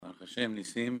Hashem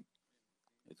Nisim,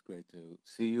 it's great to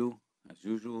see you as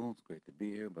usual. It's great to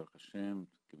be here. Baruch Hashem,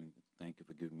 thank you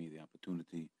for giving me the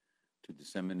opportunity to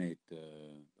disseminate the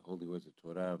holy words of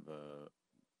Torah of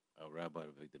our Rabbi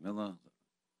Avigdor Miller,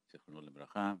 Zichrono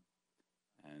Livracha,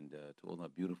 and to all our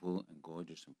beautiful and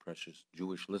gorgeous and precious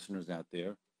Jewish listeners out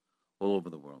there all over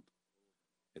the world.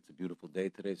 It's a beautiful day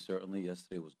today, certainly.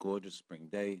 Yesterday was gorgeous, spring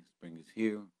day. Spring is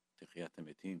here. Techiyat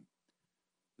HaMetim.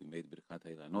 We made Birkat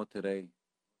HaIlanot today.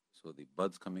 So the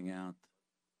buds coming out.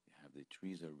 You have the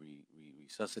trees are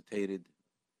resuscitated.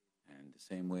 And the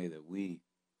same way that we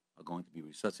are going to be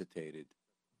resuscitated,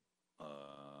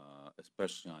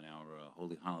 especially on our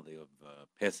holy holiday of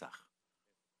Pesach.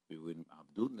 We would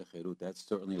Abdul Lecherut, that's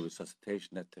certainly a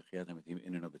resuscitation, that Techiyat HaMetim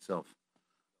in and of itself.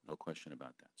 No question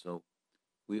about that. So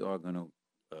we are going to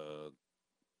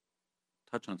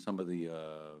touch on some of the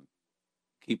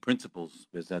key principles,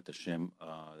 Bezat Hashem,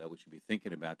 that we should be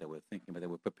thinking about, that we're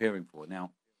preparing for.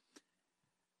 Now,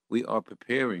 we are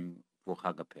preparing for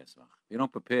Chag HaPesach. If you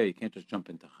don't prepare, you can't just jump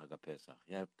into Chag HaPesach.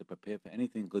 You have to prepare for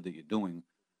anything good that you're doing.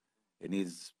 It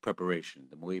needs preparation.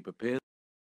 The more you prepare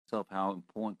yourself, how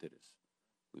important it is.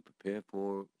 We prepare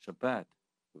for Shabbat.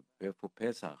 We prepare for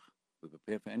Pesach. We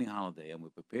prepare for any holiday, and we're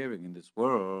preparing in this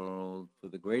world for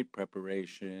the great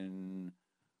preparation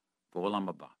for Olam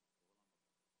Haba.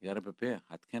 You got to prepare.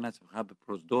 You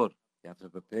have to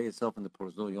prepare yourself in the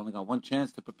prosdor. You only got one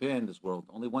chance to prepare in this world.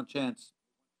 Only one chance.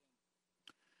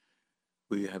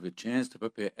 We have a chance to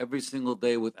prepare every single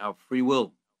day with our free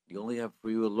will. You only have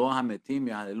free will. Lo hametim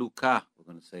yahaleluka. We're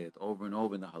going to say it over and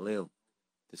over in the Hallel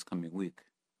this coming week.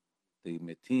 The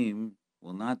metim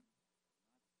will not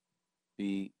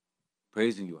be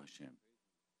praising you, Hashem,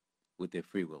 with their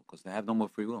free will, because they have no more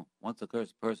free will. Once a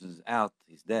cursed person is out,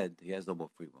 he's dead, he has no more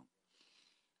free will.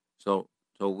 So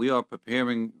we are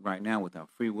preparing right now with our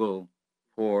free will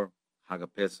for Chag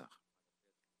HaPesach.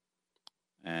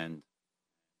 And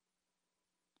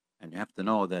you have to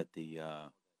know that the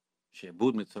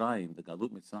She'bud Mitzrayim, the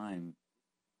Galut Mitzrayim,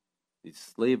 the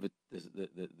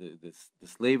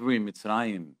slavery in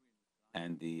Mitzrayim,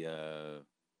 and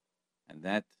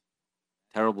that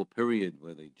terrible period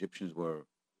where the Egyptians were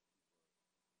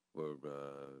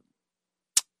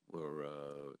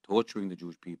torturing the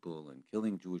Jewish people and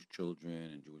killing Jewish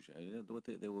children and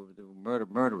they were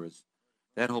murderers.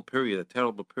 That whole period, a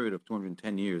terrible period of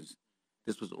 210 years,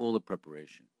 this was all a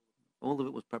preparation. All of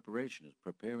it was preparation. It was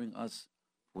preparing us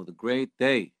for the great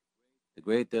day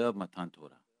of Matan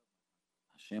Torah.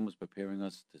 Hashem was preparing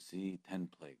us to see 10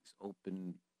 plagues,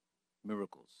 open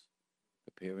miracles,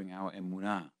 preparing our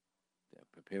emunah. They're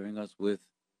preparing us with,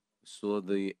 we saw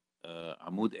the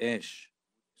Amud Esh,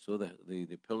 saw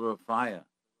the pillar of fire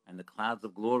and the clouds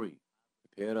of glory,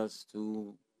 prepared us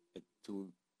to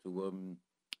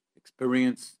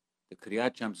experience the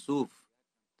Kriyat Yam Suf,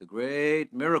 the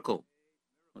great miracle,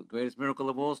 the greatest miracle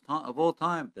of all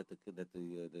time, that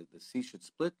the sea should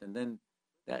split, and then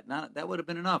that would have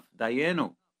been enough.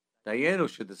 Dayenu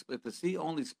should have split. The sea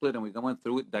only split, and we went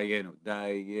through it. Dayenu.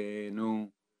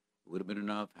 It would have been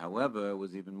enough. However, it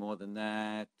was even more than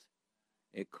that.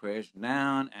 It crashed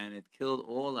down and it killed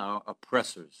all our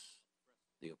oppressors,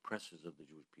 the oppressors of the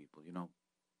Jewish people. You know,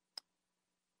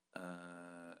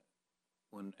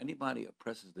 when anybody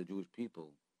oppresses the Jewish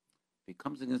people, if he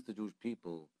comes against the Jewish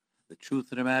people, the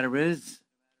truth of the matter is,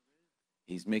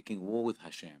 he's making war with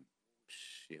Hashem.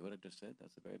 You hear what I just said?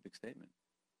 That's a very big statement.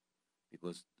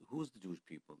 Because who's the Jewish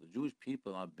people? The Jewish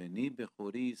people are Beni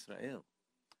Bechori Israel.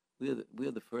 We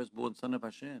are the firstborn son of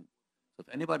Hashem. So if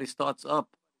anybody starts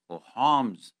up or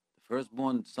harms the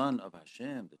firstborn son of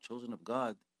Hashem, the children of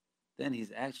God, then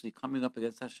he's actually coming up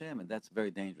against Hashem, and that's a very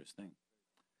dangerous thing.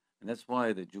 And that's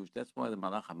why the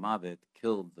Malach HaMavet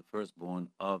killed the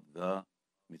firstborn of the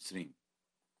Mitzrim.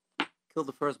 Killed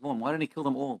the firstborn. Why didn't he kill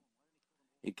them all?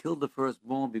 He killed the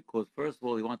firstborn because, first of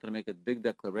all, he wanted to make a big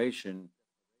declaration,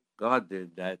 God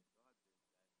did, that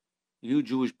you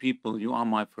Jewish people, you are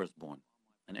my firstborn.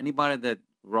 And anybody that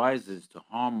rises to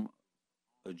harm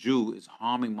a Jew is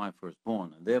harming my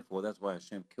firstborn. And therefore, that's why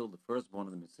Hashem killed the firstborn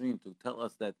of the Mitzrayim, to tell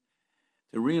us that,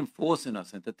 to reinforce in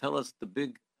us and to tell us the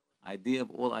big idea of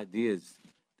all ideas,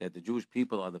 that the Jewish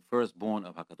people are the firstborn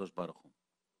of HaKadosh Baruch Hu.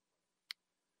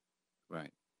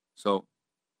 Right. So,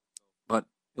 but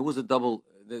it was a double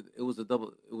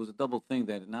thing,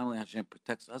 that not only Hashem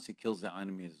protects us, he kills our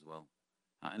enemies as well.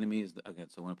 Our enemies, again,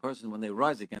 so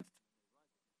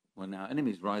when our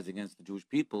enemies rise against the Jewish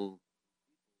people,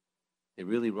 they're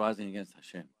really rising against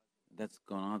Hashem. That's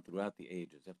gone on throughout the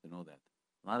ages. You have to know that.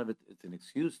 A lot of it's an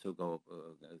excuse to go,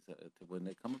 when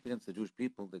they come up against the Jewish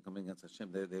people, they're coming against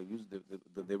Hashem. They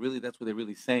really, that's what they're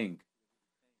really saying.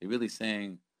 They're really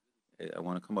saying, I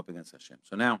want to come up against Hashem.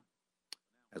 So now,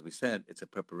 as we said, it's a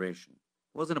preparation.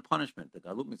 It wasn't a punishment. The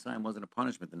Galut Mitzrayim wasn't a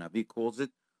punishment. The Navi calls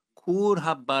it Kur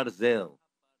HaBarzel,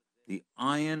 the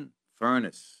iron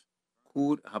furnace.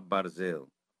 Kur HaBarzel,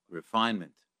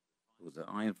 refinement. It was an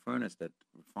iron furnace that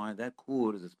refined. That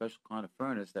Kur is a special kind of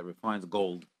furnace that refines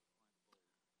gold.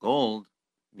 Gold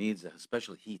needs a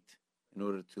special heat in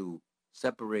order to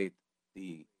separate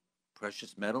the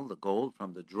precious metal, the gold,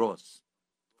 from the dross,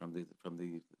 from the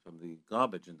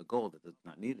garbage and the gold that is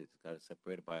not needed. It's got to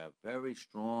separate it by a very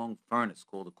strong furnace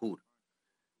called a Kur.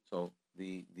 So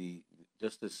the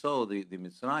just as so the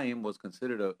Mitzrayim was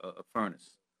considered a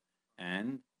furnace,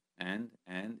 and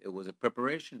it was a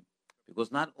preparation,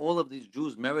 because not all of these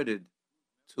Jews merited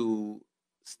to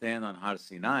stand on Har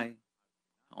Sinai.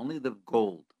 Only the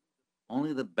gold,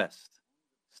 only the best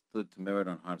stood to merit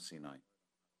on Har Sinai.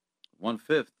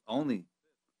 1/5 only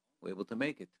were able to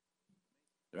make it.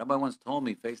 The rabbi once told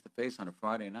me face to face on a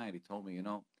Friday night. He told me,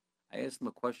 I asked him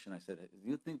a question. I said, "Do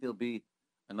you think there'll be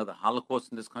another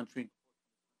Holocaust in this country?"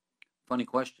 Funny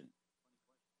question.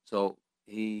 So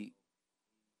he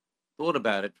thought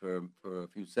about it for a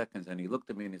few seconds, and he looked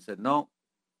at me and he said, "No,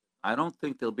 I don't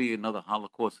think there'll be another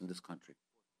Holocaust in this country."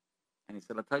 And he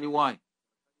said, "I'll tell you why.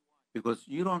 Because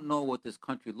you don't know what this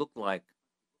country looked like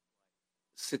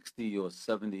 60 or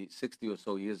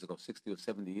so years ago, 60 or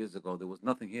 70 years ago. There was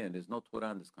nothing here, and there's no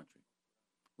Torah in this country.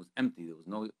 It was empty. There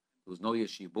was no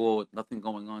yeshivot, nothing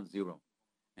going on, zero.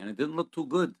 And it didn't look too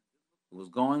good. It was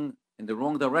going in the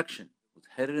wrong direction. It was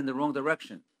headed in the wrong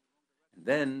direction. And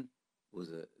then there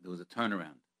was a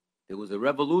turnaround. There was a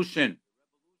revolution.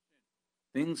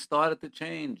 Things started to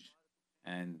change,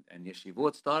 and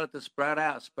yeshivot started to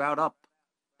sprout up.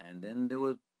 And then there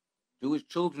were Jewish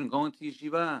children going to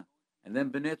yeshiva, and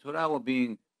then Bnei Torah were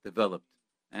being developed,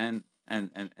 and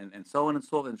so on and so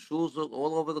forth, and shuls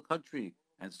all over the country,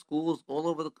 and schools all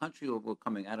over the country were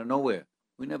coming out of nowhere.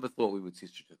 We never thought we would see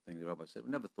such a thing. The rabbi said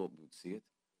we never thought we would see it,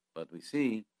 but we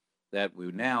see that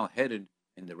we're now headed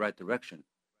in the right direction,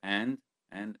 and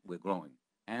we're growing,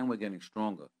 and we're getting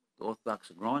stronger. The Orthodox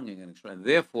are growing and getting stronger, and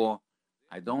therefore,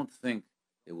 I don't think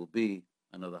there will be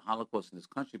another Holocaust in this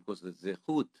country, because the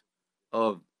zechut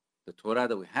of the Torah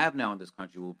that we have now in this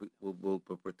country will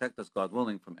protect us, God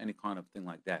willing, from any kind of thing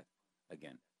like that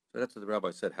again. So that's what the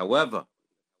rabbi said. However,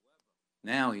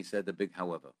 now he said the big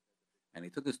however. And he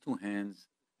took his two hands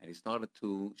and he started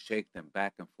to shake them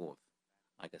back and forth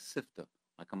like a sifter,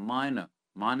 like a miner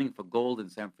mining for gold in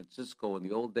San Francisco in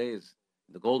the old days,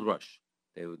 the gold rush.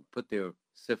 They would put their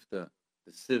sifter,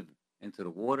 the sieve, into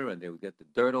the water, and they would get the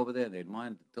dirt over there, and they'd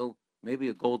mine until maybe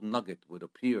a gold nugget would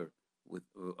appear with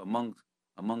among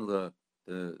the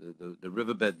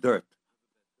riverbed dirt.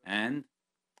 And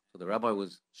so the rabbi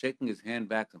was shaking his hand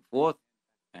back and forth,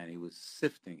 and he was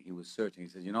sifting, he was searching. He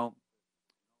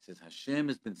says, Hashem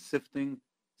has been sifting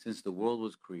since the world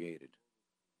was created.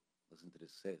 Listen to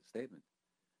this statement.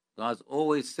 God's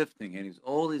always sifting, and he's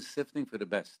always sifting for the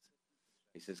best.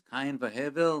 He says, Cain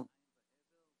v'Hevel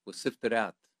was sifted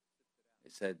out. He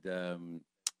said, the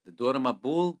daughter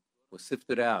Mabul was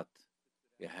sifted out.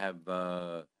 You have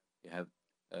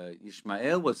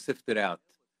Ishmael was sifted out.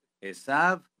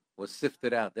 Esav was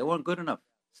sifted out. They weren't good enough.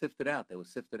 Sifted out. They were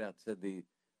sifted out. Said the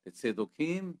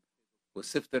Tzedokim was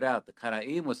sifted out. The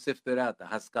Karaim was sifted out. The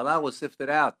Haskalah was sifted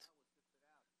out.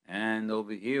 And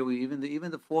over here, even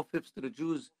the 4/5 of the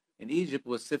Jews in Egypt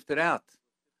was sifted out.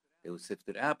 They were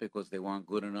sifted out because they weren't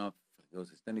good enough.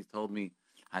 Then he told me,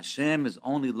 Hashem is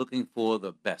only looking for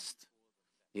the best.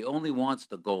 He only wants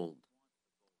the gold.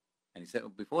 And he said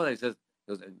before that, he says,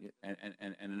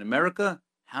 and in America,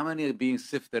 how many are being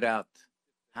sifted out?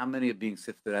 How many are being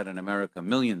sifted out in America?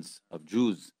 Millions of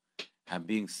Jews are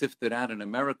being sifted out in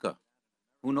America.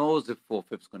 Who knows if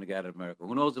 4/5 is going to get out of America?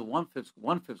 Who knows if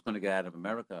 1/5 is going to get out of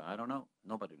America? I don't know.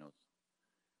 Nobody knows.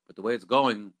 But the way it's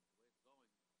going,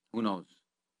 who knows?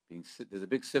 There's a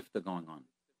big sifter going on.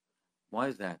 Why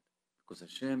is that? Because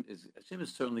Hashem is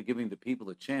certainly giving the people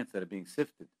a chance that are being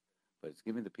sifted, but it's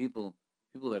giving the people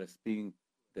that are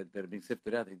being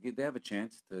sifted out. They have a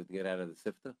chance to get out of the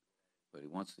sifter, but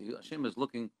Hashem is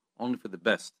looking only for the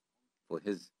best, for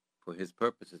his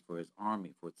purposes, for his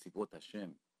army, for Tzivot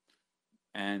Hashem.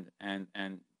 And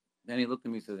then he looked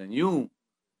at me and said, "And you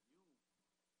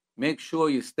make sure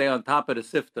you stay on top of the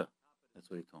sifter." That's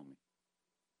what he told me.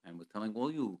 And we're telling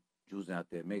all you Jews out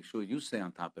there, make sure you stay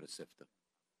on top of the sifter,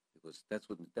 because that's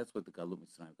what the Galut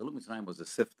Mitzrayim. Galut Mitzrayim was a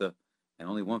sifter, and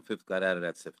only 1/5 got out of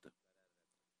that sifter.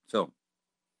 So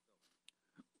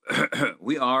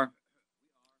we are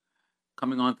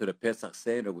coming on to the Pesach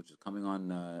Seder, which is coming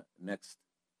on next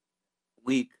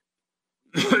week,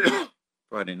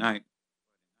 Friday night.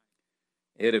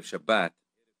 Erev Shabbat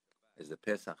is the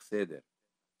Pesach Seder.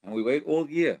 And we wait all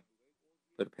year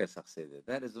for the Pesach Seder.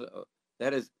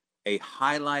 That is a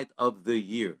highlight of the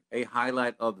year. A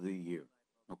highlight of the year.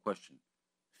 No question.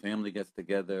 Family gets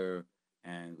together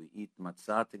and we eat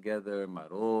matzah together,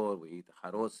 maror, we eat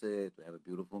haroset, we have a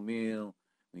beautiful meal,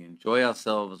 we enjoy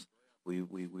ourselves, we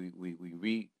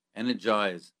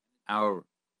re-energize our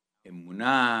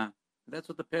emunah. That's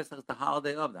what the Pesach is, the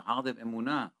holiday of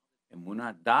emunah.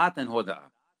 Emunah, dat and hoda'ah.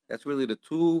 That's really the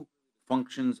two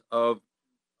functions of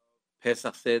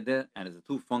Pesach Seder, and it's the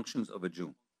two functions of a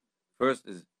Jew. First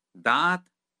is dat,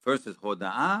 first is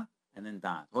hoda'ah, and then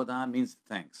dat. Hoda'ah means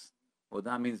thanks.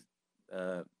 Hoda'ah means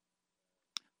to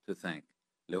thank.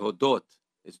 Lehodot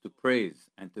is to praise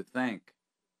and to thank.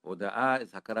 Hoda'ah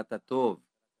is hakarat tov.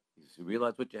 You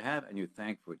realize what you have and you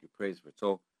thank for it, you praise for it.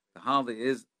 So the holiday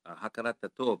is hakarat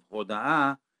tov.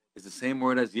 Hoda'ah is the same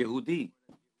word as Yehudi.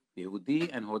 Yehudi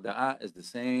and Hoda'ah is the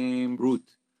same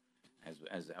root.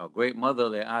 As our great mother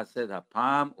Leah said,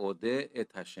 Hapam odeh et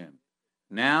Hashem.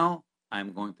 Now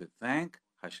I'm going to thank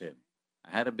Hashem.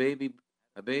 I had a baby,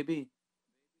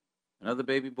 another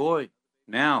baby boy.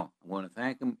 Now I'm going to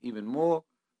thank him even more,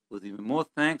 with even more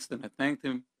thanks than I thanked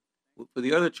him for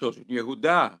the other children.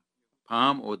 Yehuda,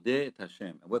 Pam odeh et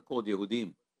Hashem. And we're called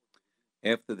Yehudim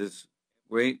after this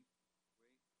great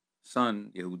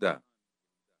son Yehuda.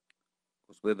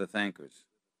 Because we're the thankers.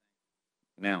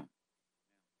 Now,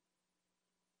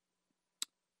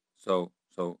 so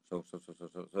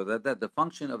that the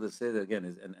function of the Seder again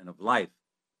is and of life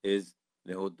is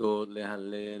להודות,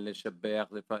 להלל,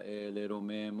 לשבח, לפעל,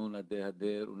 לרומם, ולהדר,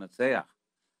 ולנצח.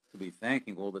 To be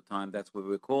thanking all the time. That's what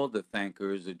we're called, the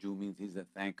thankers. A Jew means he's a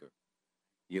thanker.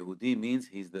 Yehudi means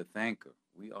he's the thanker.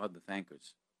 We are the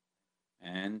thankers.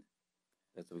 And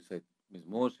that's what we say.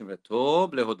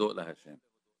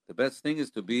 The best thing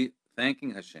is to be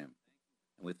thanking Hashem. And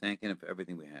we're thanking Him for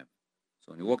everything we have.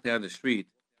 So when you walk down the street,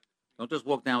 don't just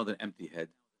walk down with an empty head.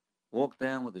 Walk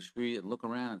down with the street and look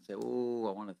around and say, oh,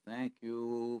 I want to thank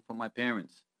you for my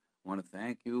parents. I want to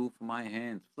thank you for my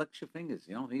hands. Flex your fingers.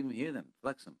 You don't even hear them.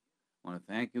 Flex them. I want to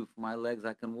thank you for my legs.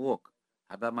 I can walk.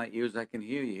 How about my ears? I can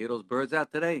hear. You hear those birds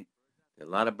out today? There are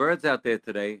a lot of birds out there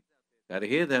today. Got to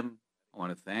hear them. I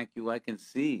want to thank you. I can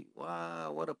see.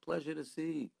 Wow, what a pleasure to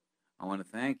see. I want to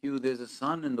thank you. There's a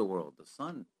sun in the world. The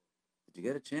sun. Did you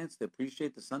get a chance to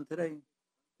appreciate the sun today?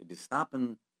 Did you stop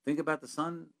and think about the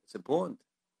sun? It's important.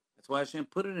 That's why Hashem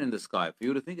put it in the sky, for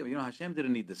you to think of. Hashem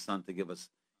didn't need the sun to give us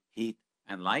heat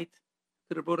and light. He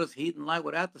could have brought us heat and light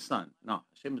without the sun. No,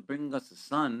 Hashem is bringing us the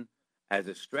sun as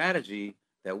a strategy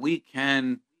that we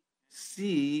can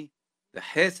see the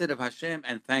chesed of Hashem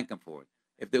and thank Him for it.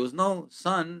 If there was no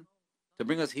sun to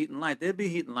bring us heat and light, there'd be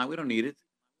heat and light. We don't need it.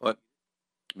 But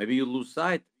maybe you lose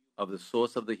sight of the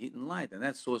source of the heat and light. And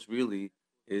that source really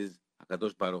is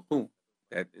HaKadosh Baruch Hu,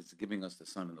 that is giving us the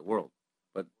sun in the world.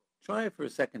 But try it for a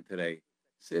second today.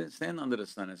 Stand under the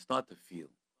sun and start to feel.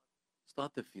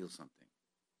 Start to feel something.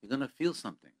 You're going to feel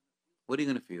something. What are you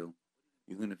going to feel?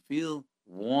 You're going to feel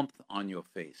warmth on your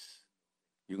face.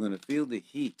 You're going to feel the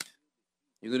heat.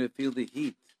 You're going to feel the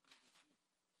heat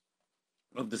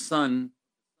of the sun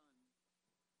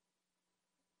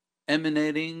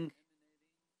emanating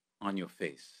on your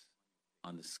face,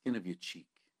 on the skin of your cheek.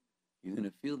 You're going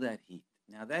to feel that heat.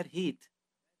 Now that heat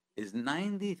is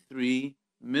 93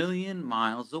 million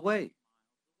miles away.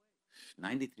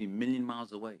 93 million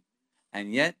miles away.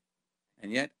 And yet,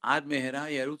 Ad Mehera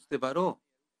Yarutz Devaro.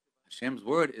 Hashem's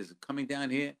word is coming down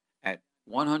here at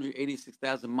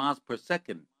 186,000 miles per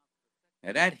second.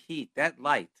 Now that heat, that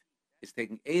light, is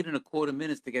taking 8.25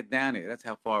 minutes to get down here. That's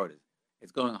how far it is.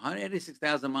 It's going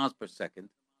 186,000 miles per second.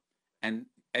 And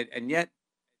yet,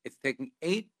 it's taking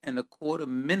 8.25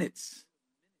 minutes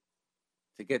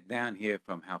to get down here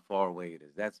from how far away it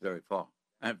is. That's very far.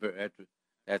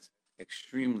 That's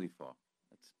extremely far.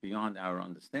 That's beyond our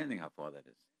understanding how far that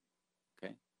is.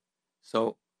 Okay?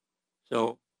 So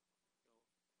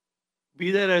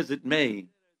be that as it may,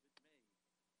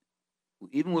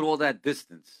 even with all that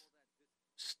distance,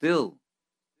 still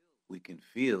we can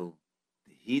feel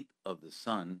the heat of the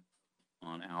sun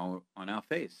on our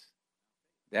face.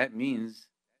 That means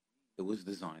it was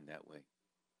designed that way.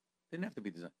 It didn't have to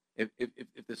be designed.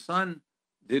 If the sun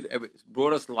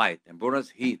brought us light and brought us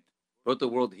heat, brought the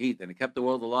world heat, and it kept the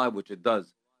world alive, which it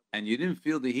does, and you didn't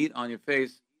feel the heat on your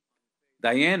face,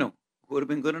 Dayenu would have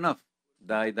been good enough.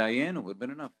 Dayenu would have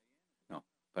been enough. No,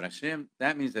 but Hashem,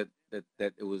 that means that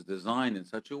it was designed in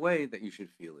such a way that you should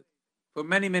feel it for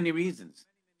many, many reasons.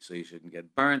 So you shouldn't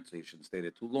get burnt, so you shouldn't stay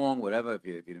there too long, whatever. If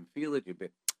you didn't feel it, a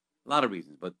lot of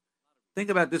reasons. But think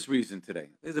about this reason today.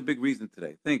 There's a big reason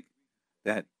today. Think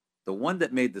that The one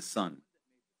that made the sun,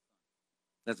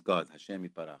 that's God, Hashem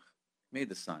Yiparach, made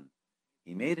the sun.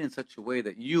 He made it in such a way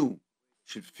that you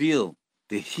should feel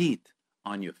the heat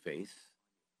on your face.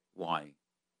 Why?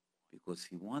 Because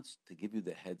he wants to give you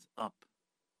the heads up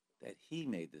that he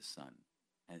made the sun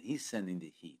and he's sending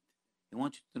the heat. He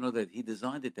wants you to know that he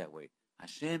designed it that way.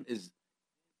 Hashem is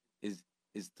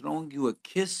throwing you a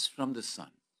kiss from the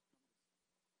sun.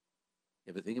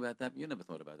 You ever think about that? You never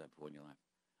thought about that before in your life.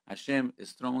 Hashem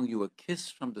is throwing you a kiss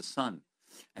from the sun.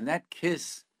 And that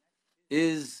kiss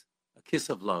is a kiss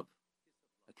of love,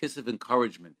 a kiss of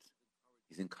encouragement.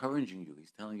 He's encouraging you.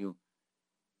 He's telling you,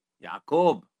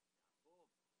 Yaakov,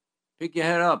 pick your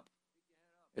head up.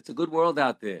 It's a good world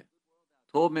out there.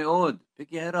 Tov me'od,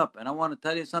 pick your head up. And I want to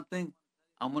tell you something.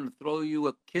 I'm going to throw you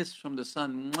a kiss from the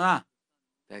sun. Mwah!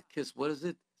 That kiss, what is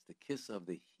it? It's the kiss of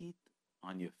the heat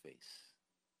on your face.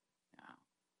 Now,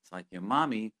 it's like your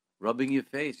mommy rubbing your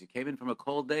face. You came in from a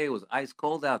cold day. It was ice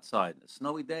cold outside, a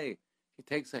snowy day. She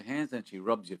takes her hands and she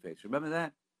rubs your face. Remember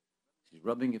that? She's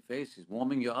rubbing your face. She's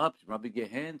warming you up. She's rubbing your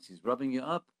hands. She's rubbing you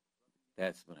up.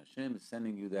 That's when Hashem is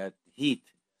sending you that heat.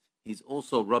 He's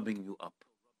also rubbing you up.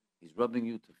 He's rubbing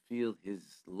you to feel his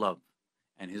love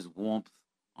and his warmth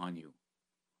on you.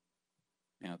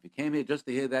 Now, if you came here just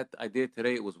to hear that idea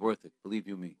today, it was worth it. Believe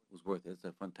you me, it was worth it. It's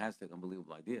a fantastic,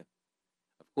 unbelievable idea.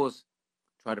 Of course,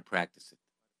 try to practice it.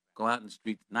 Go out in the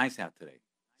street. Nice out today.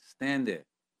 Stand there.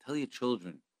 Tell your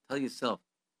children. Tell yourself.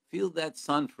 Feel that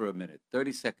sun for a minute.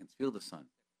 30 seconds. Feel the sun.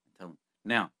 And tell them.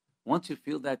 Now, once you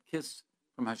feel that kiss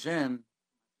from Hashem,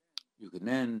 you can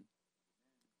then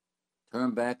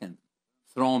turn back and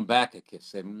throw him back a kiss.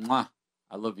 Say, Mwah,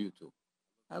 I love you too.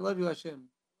 I love you, Hashem.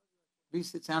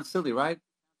 It sounds silly, right?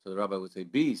 So the rabbi would say,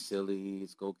 "Be silly.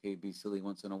 It's okay. Be silly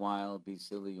once in a while. Be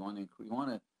silly. You want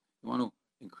to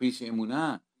increase your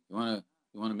emunah. You want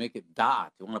to make it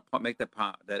dot. You want to make that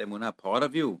emunah part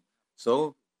of you.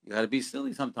 So you got to be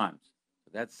silly sometimes. So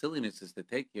that silliness is to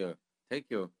take your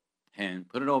hand,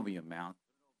 put it over your mouth,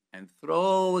 and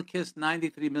throw a kiss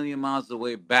 93 million miles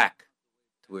away back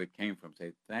to where it came from.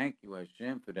 Say, thank you,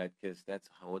 Hashem, for that kiss. That's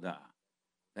hodah.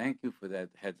 Thank you for that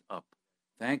heads up.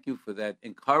 Thank you for that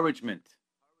encouragement.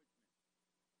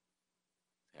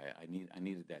 I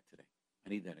needed that today. I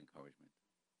need that encouragement.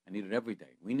 I need it every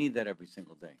day. We need that every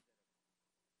single day.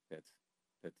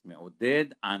 That's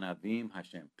me'oded anavim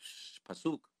Hashem.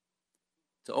 Pasuk.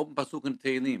 It's an open pasuk in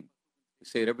Tehillim. We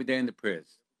say it every day in the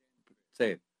prayers.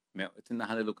 Say it. It's in the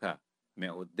Hallelujah.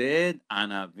 Me'oded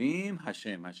anavim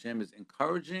Hashem. Hashem is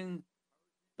encouraging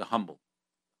the humble.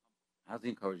 How's he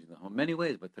encouraging the humble? Many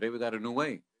ways, but today we got a new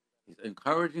way. He's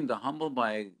encouraging the humble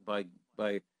by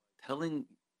telling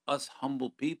us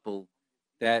humble people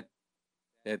that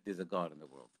there's a God in the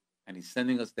world. And he's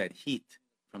sending us that heat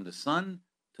from the sun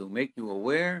to make you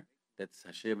aware that's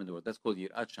Hashem in the world. That's called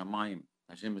Yirat Shamayim.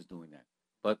 Hashem is doing that.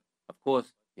 But, of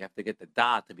course, you have to get the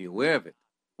da to be aware of it.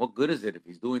 What good is it if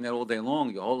he's doing that all day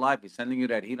long, your whole life, he's sending you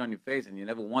that heat on your face, and you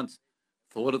never once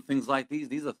thought of things like these?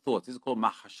 These are thoughts. These are called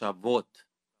mahashavot.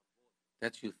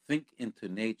 That's you think into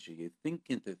nature. You think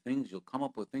into things. You'll come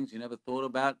up with things you never thought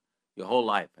about your whole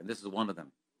life. And this is one of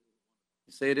them.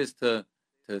 You say this to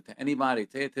anybody.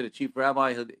 Say it to the chief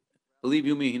rabbi. Believe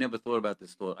you me, he never thought about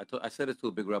this thought. I said it to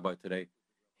a big rabbi today.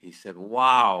 He said,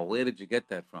 wow, where did you get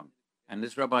that from? And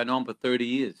this rabbi, I know him for 30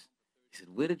 years. He said,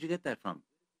 where did you get that from?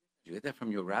 Did you get that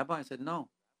from your rabbi? I said, no.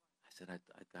 I said, I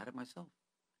got it myself.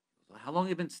 He goes, how long have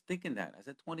you been thinking that? I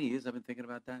said, 20 years I've been thinking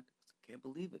about that. I can't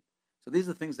believe it. So these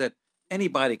are things that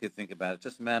anybody could think about. It's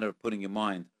just a matter of putting your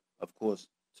mind, of course,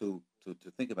 to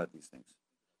think about these things.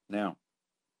 Now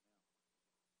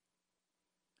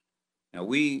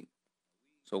we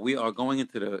are going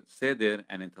into the Seder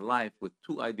and into life with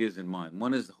two ideas in mind.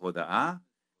 One is Hoda'ah,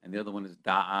 and the other one is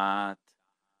Da'at.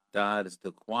 Da'at is to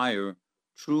acquire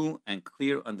true and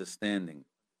clear understanding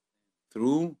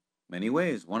through many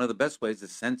ways. One of the best ways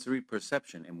is sensory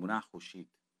perception, Emunah Chushit.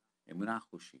 Emunah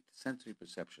Chushit, sensory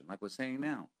perception, like we're saying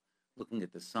now. Looking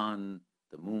at the sun,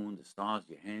 the moon, the stars,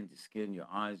 your hands, your skin, your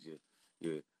eyes,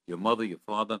 your mother, your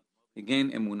father. You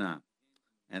gain Emunah.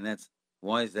 And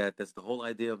why is that? That's the whole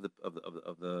idea of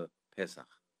the Pesach.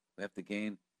 We have to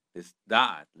gain this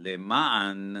da'at,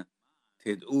 le'ma'an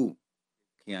tid'u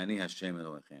ki ani Hashem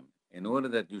Elohechem. In order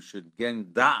that you should gain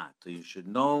da'at, so you should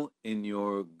know in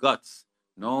your guts,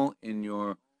 know in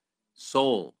your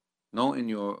soul, know in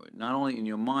not only in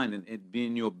your mind, and it be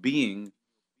in your being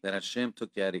that Hashem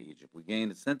took you out of Egypt. We gain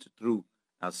the sense through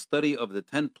our study of the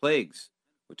 10 plagues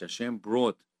which Hashem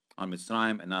brought on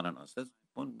Mitzrayim and not on us. That's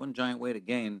one giant way to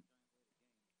gain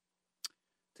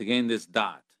this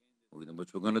dot,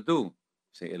 which we're going to do.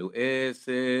 Say, Elu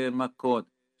eser makot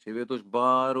Shevetush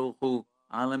Baruch Hu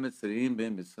ala Mitzrayim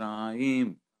ben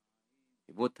Mitzrayim.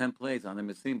 He brought 10 plagues on the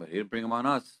Mitzrayim, but he didn't bring them on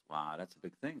us. Wow, that's a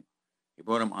big thing. He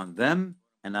brought them on them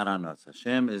and not on us.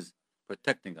 Hashem is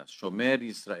protecting us. Shomer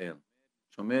Yisrael.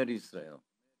 Shomer Yisrael.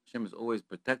 Hashem is always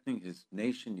protecting his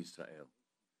nation, Yisrael.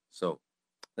 So,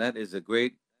 that is a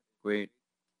great, great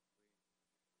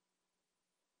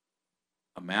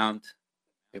amount,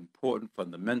 important,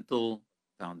 fundamental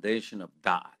foundation of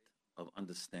da'at, of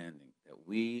understanding that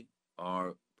we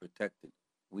are protected.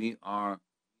 We are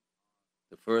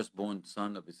the firstborn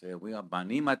son of Israel. We are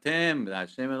Banim Atem,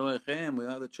 Hashem Elohechem. We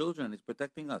are the children. He's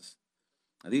protecting us.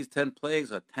 Now, these 10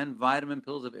 plagues are 10 vitamin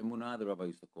pills of Emunah, the Rabbi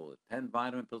used to call it. 10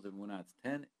 vitamin pills of Emunah. It's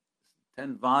 10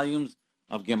 volumes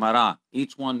of Gemara.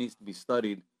 Each one needs to be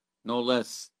studied no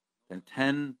less than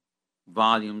 10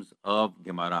 volumes of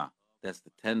Gemara. That's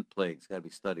the 10 plagues. Got to be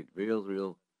studied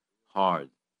real hard.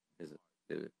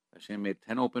 Hashem made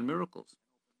 10 open miracles.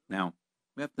 Now,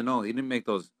 we have to know, he didn't make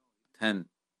those 10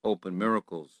 open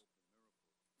miracles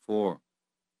for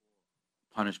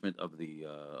punishment of the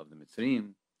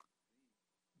Mitzrayim.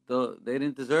 They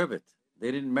didn't deserve it.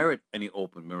 They didn't merit any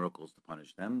open miracles to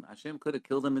punish them. Hashem could have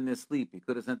killed them in their sleep. He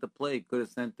could have sent a plague, could have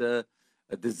sent a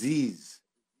disease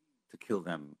to kill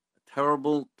them. A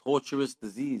terrible, torturous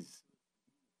disease.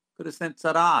 Could have sent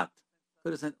tzaraat.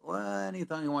 Could have sent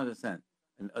anything he wanted to send.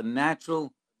 A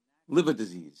natural liver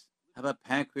disease. How about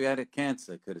pancreatic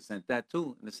cancer? Could have sent that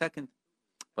too in a second.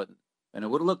 And it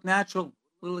would have looked natural.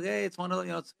 Hey, it's one of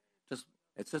those,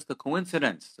 it's just a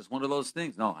coincidence. Just one of those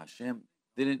things. No, Hashem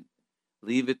didn't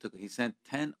leave it to. He sent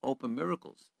 10 open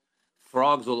miracles.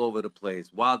 Frogs all over the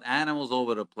place, wild animals all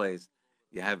over the place.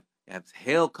 You have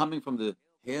hail coming from the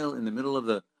hail in the middle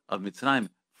of Mitzrayim,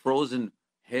 frozen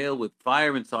hail with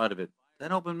fire inside of it.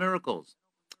 10 open miracles.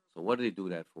 So what did he do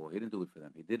that for? He didn't do it for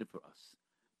them. He did it for us.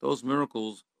 Those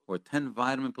miracles were 10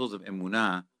 vitamin pills of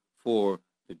emunah for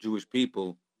the Jewish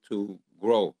people to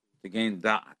grow, to gain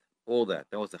da'at. All that.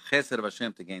 That was the chesed of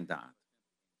Hashem to gain da'at.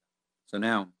 So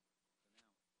now,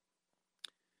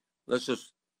 let's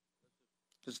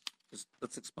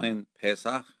let's explain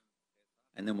Pesach,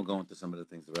 and then we'll go into some of the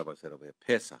things the Rabbi said over here.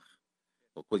 Pesach.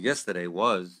 Because yesterday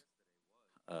was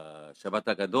Shabbat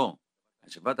HaGadol.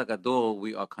 And Shabbat HaGadol,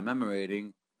 we are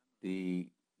commemorating the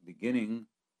beginning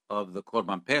of the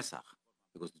Korban Pesach,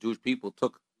 because the Jewish people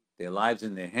took their lives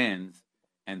in their hands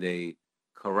and they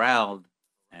corralled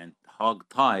and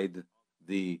hog-tied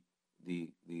the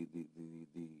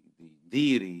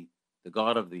deity, the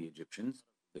god of the Egyptians,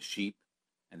 the sheep,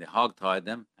 and they hog-tied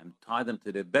them and tied them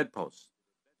to their bedposts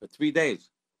for 3 days.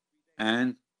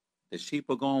 And the sheep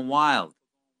were going wild.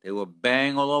 They were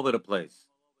baying all over the place.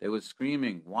 They were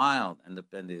screaming wild, and the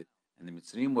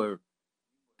Mitzrayim were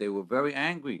very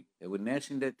angry. They were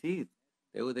gnashing their teeth.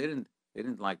 They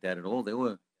didn't like that at all. They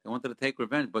wanted to take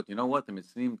revenge, but you know what? The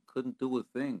Mitzrayim couldn't do a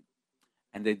thing,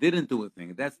 and they didn't do a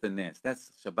thing. That's the nes.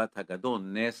 That's Shabbat HaGadol,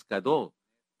 Nes Gadol.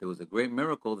 There was a great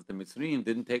miracle that the Mitzrayim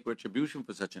didn't take retribution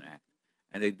for such an act,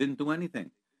 and they didn't do anything.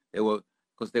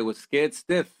 Because they were scared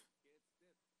stiff.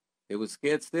 They were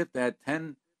scared stiff. They had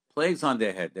 10 plagues on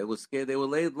their head. They were scared. They were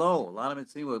laid low. A lot of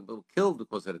Mitzrayim were killed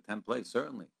because of the 10 plagues,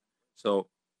 certainly. So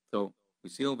we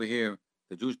see over here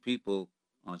the Jewish people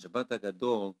on Shabbat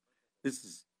HaGadol. This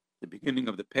is the beginning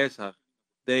of the Pesach.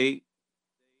 They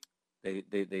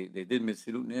did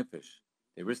Mesirut Nefesh.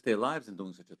 They risked their lives in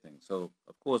doing such a thing. So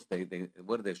of course what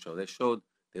did they show? They showed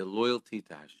their loyalty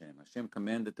to Hashem. Hashem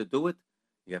commanded to do it.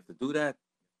 You have to do that.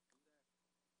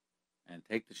 And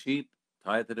take the sheep,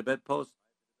 tie it to the bedpost.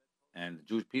 And the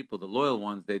Jewish people, the loyal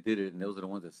ones, they did it, and those are the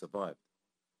ones that survived.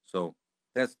 So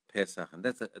that's Pesach, and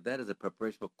that is a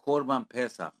preparation for Korban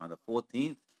Pesach on the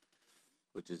 14th,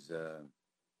 which is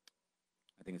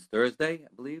I think it's Thursday, I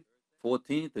believe.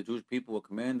 14th, the Jewish people were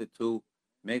commanded to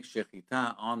make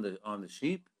shechita on the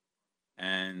sheep,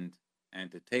 and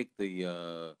to take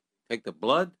the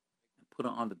blood and put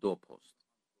it on the doorpost,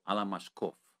 ala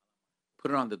mashkof.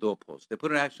 Put it on the doorpost. They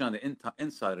put it actually on the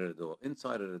inside of the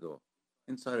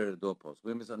doorpost.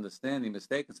 We misunderstand,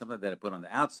 mistaken something that I put on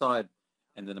the outside,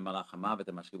 and then the Malach HaMavet,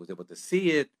 the Mashgiach, was able to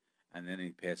see it, and then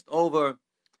he passed over.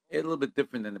 It's a little bit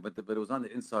different but it was on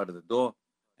the inside of the door.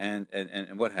 And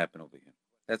what happened over here?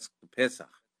 That's the Pesach.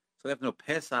 So we have to know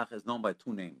Pesach is known by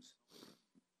 2 names.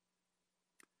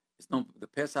 The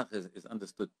Pesach is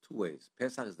understood 2 ways.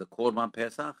 Pesach is the Korban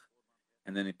Pesach,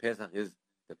 and then the Pesach is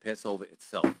the Passover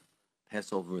itself.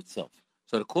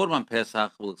 So the Korban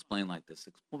Pesach will explain like this.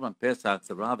 The Korban Pesach,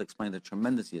 the Rav explained a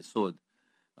tremendous yesod.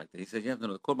 Like that. He said, you have to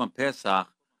know the Korban Pesach,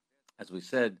 as we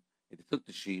said, they took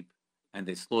the sheep and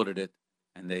they slaughtered it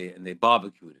and they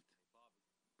barbecued it.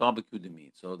 barbecue the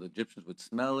meat. So the Egyptians would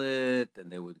smell it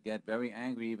and they would get very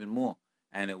angry even more.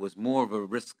 And it was more of a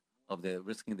risk of their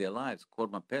risking their lives.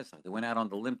 Korban Pesach. They went out on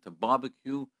the limb to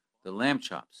barbecue the lamb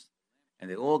chops. And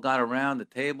they all got around the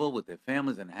table with their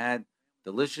families and had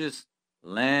delicious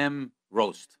lamb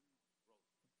roast.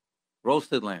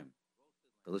 Roasted lamb.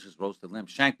 Delicious roasted lamb.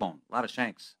 Shank bone. A lot of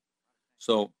shanks.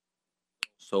 So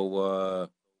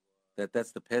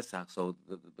that's the Pesach. So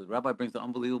the rabbi brings the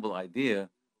unbelievable idea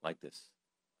like this.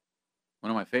 One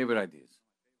of my favorite ideas.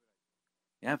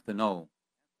 You have to know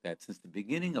that since the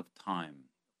beginning of time,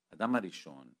 Adam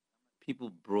HaRishon,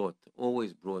 people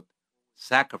always brought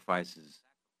sacrifices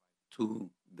to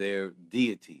their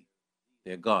deity,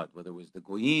 their God, whether it was the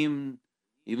Goyim,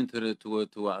 even to a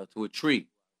tree,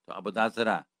 to Avodah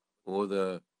Zarah, or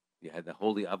you had the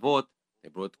holy Avot. They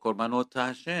brought korbanot to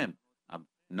Hashem.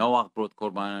 Noach brought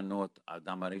korbanot.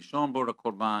 Adam HaRishon brought a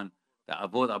korban. The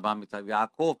Avot Abba Mitzav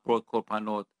Yaakov brought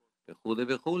korbanot.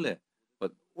 V'chule.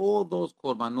 But all those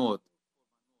korbanot,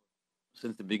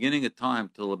 since the beginning of time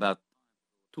till about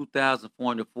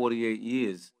 2,448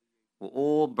 years, were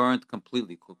all burnt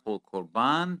completely, called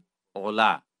korban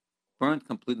olah, burnt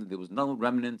completely. There was no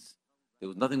remnants. There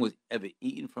was nothing was ever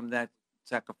eaten from that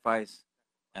sacrifice.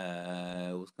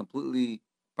 It was completely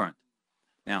burnt.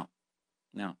 Now,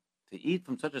 to eat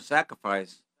from such a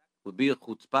sacrifice would be a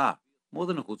chutzpah, more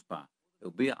than a chutzpah. It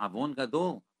would be an avon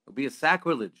gadol. It would be a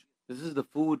sacrilege. This is the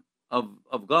food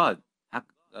of God.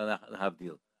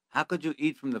 Havdil. How could you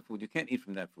eat from the food? You can't eat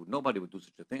from that food. Nobody would do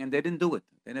such a thing, and they didn't do it.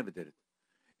 They never did it.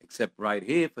 Except right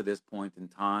here, for this point in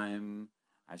time,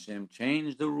 Hashem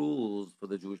changed the rules for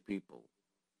the Jewish people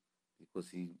because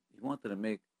he wanted to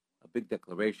make a big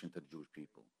declaration to the Jewish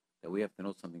people that we have to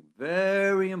know something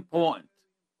very important.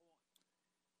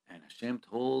 And Hashem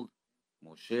told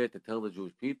Moshe to tell the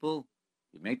Jewish people,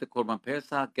 you make the Korban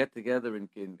Pesach, get together in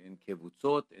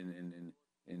kibbutzot, in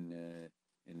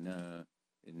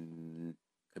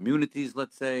communities,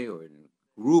 let's say, or in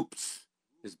groups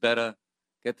is better.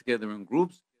 Get together in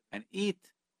groups and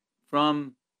eat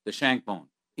from the shank bone.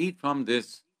 Eat from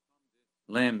this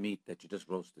lamb meat that you just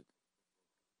roasted.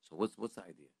 So what's the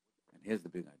idea? And here's the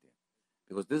big idea.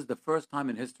 Because this is the first time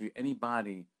in history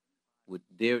anybody would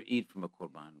dare eat from a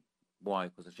korban. Why?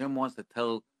 Because Hashem wants to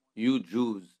tell you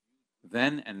Jews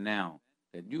then and now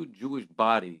that your Jewish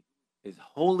body is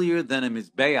holier than a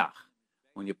mizbeach.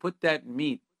 When you put that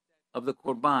meat of the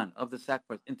korban, of the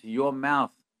sacrifice, into your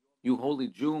mouth, you holy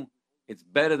Jew, it's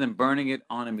better than burning it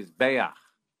on a mizbeach.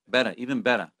 Better, even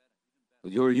better.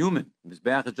 Because you're a human.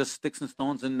 Mizbeach is just sticks and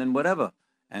stones and whatever.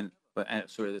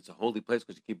 So it's a holy place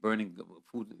because you keep burning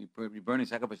food, you're burning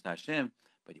sacrifice to Hashem,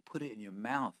 but you put it in your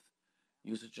mouth.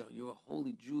 You're a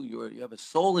holy Jew. You have a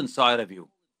soul inside of you,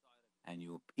 and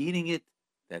you're eating it.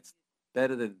 That's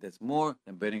more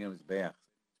than burning a mizbeach.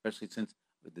 Especially since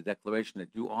with the declaration that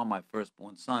you are my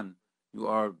firstborn son, you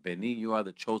are Beni, you are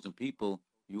the chosen people,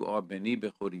 you are Beni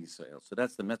Bechori Yisrael. So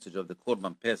that's the message of the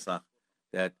Korban Pesach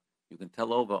that you can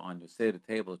tell over on your Seder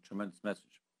table, a tremendous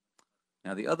message.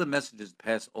 Now the other message is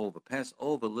Passover.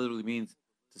 Passover literally means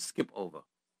to skip over,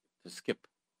 to skip.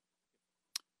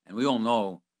 And we all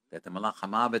know that the Malach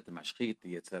HaMavet, the Mashchit,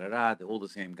 the Yetzer Hara, they're all the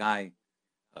same guy,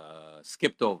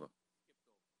 skipped over.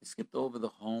 He skipped over the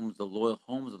loyal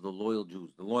homes of the loyal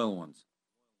Jews, the loyal ones.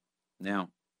 Now,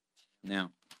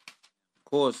 of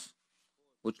course,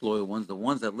 which loyal ones? The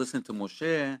ones that listened to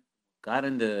Moshe got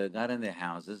in their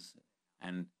houses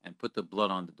and put the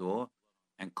blood on the door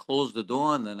and closed the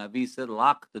door, and the Navi said,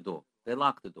 lock the door. They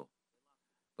locked the door.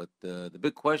 But the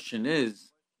big question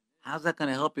is, how's that going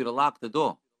to help you to lock the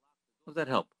door? How does that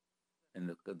help?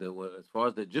 And as far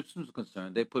as the Egyptians were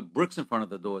concerned, they put bricks in front of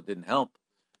the door. It didn't help.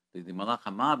 The Malach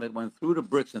HaMavet went through the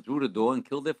bricks and through the door and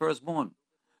killed their firstborn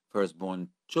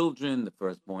children, the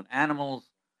firstborn animals.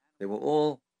 They were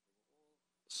all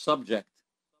subject,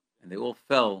 and they all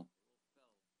fell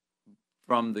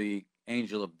from the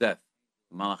angel of death,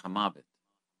 the Malach HaMavet.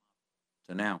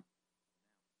 So now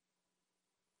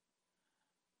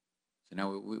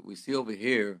we see over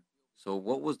here. So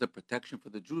what was the protection for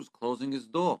the Jews closing his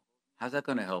door? How's that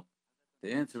going to help?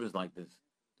 The answer is like this.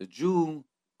 The Jew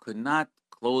could not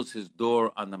close his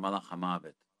door on the Malach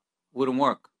HaMavet. Wouldn't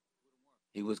work.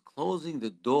 He was closing the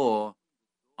door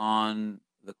on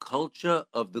the culture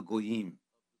of the Goyim.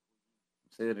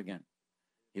 Say it again.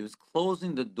 He was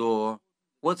closing the door.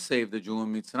 What saved the Jew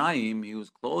in Mitzrayim? He was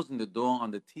closing the door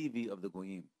on the TV of the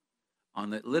Goyim, on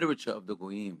the literature of the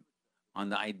Goyim, on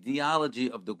the ideology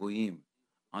of the Goyim,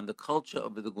 on the culture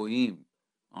of the Goyim,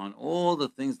 on all the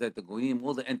things that the Goyim,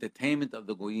 all the entertainment of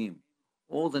the Goyim,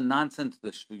 all the nonsense,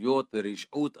 the shtuyot, the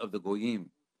rishut of the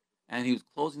Goyim. and he was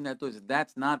closing that door. He said,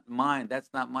 "That's not mine.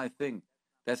 That's not my thing.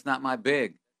 That's not my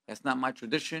bag. That's not my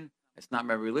tradition. That's not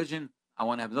my religion. I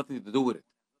want to have nothing to do with it."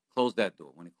 Close that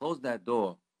door. When he closed that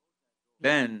door,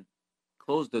 then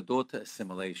close the door to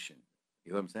assimilation.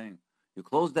 You know what I'm saying? You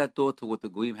close that door to what the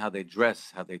goyim, how they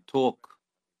dress, how they talk,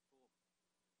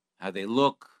 how they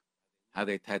look, how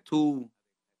they tattoo,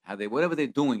 how they whatever they're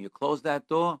doing. You close that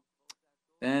door,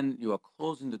 then you are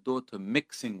closing the door to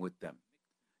mixing with them.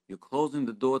 You're closing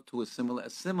the door to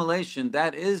assimilation.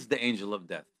 That is the angel of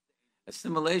death.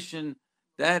 Assimilation,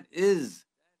 that is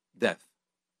death.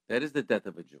 That is the death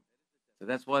of a Jew. So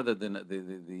that's why the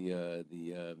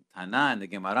Tana and the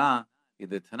Gemara,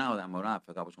 either Tana or the Amora, I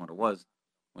forgot which one it was.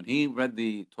 When he read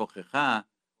the Tochecha,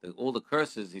 all the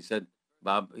curses, he said,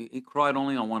 Bob, he cried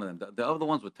only on one of them. The other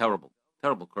ones were terrible,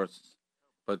 terrible curses.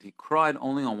 But he cried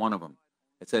only on one of them.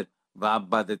 It said,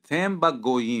 Va'abadetem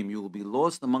bagoyim, you will be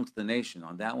lost amongst the nation.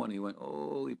 On that one, he went,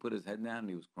 oh, he put his head down and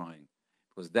he was crying.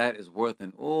 Because that is worse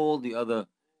than all the other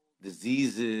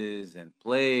diseases and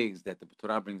plagues that the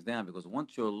Torah brings down. Because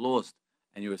once you're lost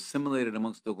and you're assimilated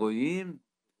amongst the goyim,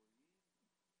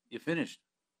 you're finished.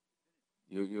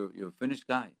 You're a finished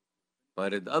guy.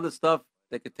 But the other stuff,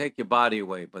 they could take your body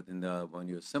away. But when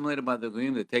you're assimilated by the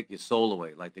goyim, they take your soul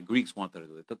away, like the Greeks wanted to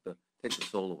do. They take the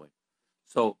soul away.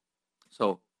 So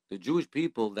the Jewish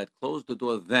people that closed the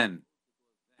door then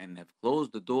and have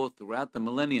closed the door throughout the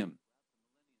millennium,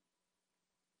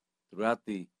 throughout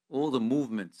all the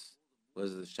movements,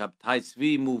 was the Shabtai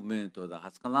Tzvi movement or the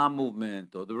Haskalah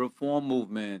movement or the Reform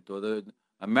movement or the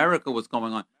America was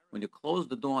going on. When you close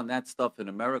the door on that stuff in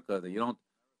America, that you don't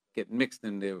get mixed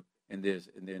in their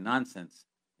nonsense,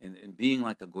 in being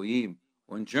like a goyim.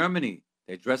 Or in Germany,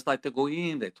 they dressed like the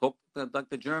goyim, they talked like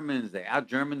the Germans, they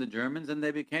out-Germaned the Germans, and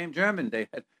they became German. They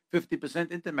had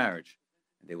 50% intermarriage,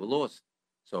 and they were lost.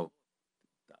 So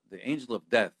the angel of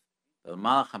death, the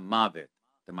Malach HaMavet,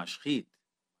 the Mashchit,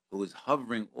 who is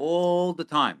hovering all the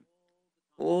time,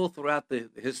 all throughout the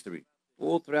history,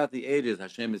 all throughout the ages,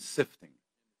 Hashem is sifting.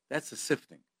 That's a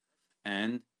sifting.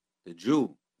 And the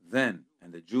Jew then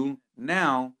and the Jew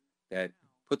now that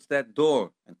puts that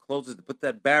door and puts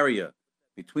that barrier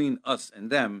between us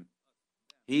and them,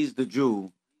 he's the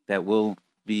Jew that will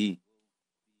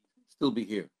still be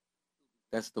here.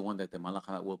 That's the one that the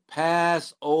Malach will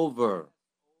pass over.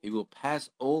 He will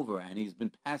pass over, and he's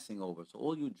been passing over. So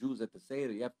all you Jews at the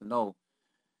Seder, you have to know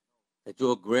that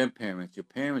your grandparents, your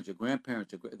parents, your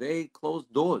grandparents, they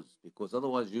closed doors, because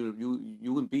otherwise you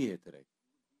wouldn't be here today.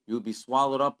 You would be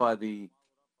swallowed up by the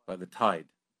tide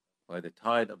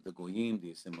of the goyim,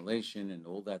 the assimilation, and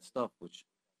all that stuff. Which,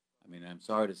 I mean, I'm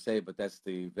sorry to say, but that's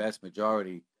the vast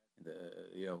majority,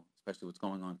 especially what's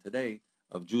going on today,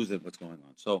 of Jews and what's going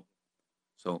on. So,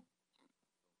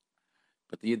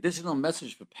 but the additional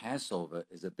message for Passover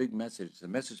is a big message. It's a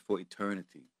message for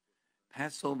eternity.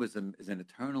 Passover is an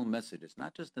eternal message. It's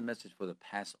not just a message for the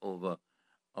Passover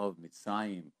of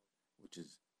Mitzrayim, which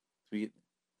is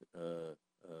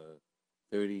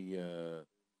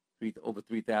over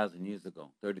 3,000 years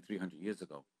ago, 3,300 years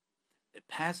ago.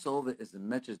 Passover is a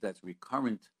message that's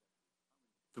recurrent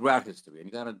throughout history,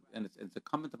 and it's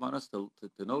incumbent upon us to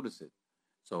notice it.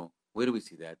 So where do we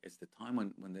see that? It's the time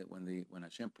when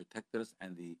Hashem protected us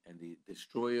and the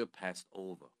destroyer passed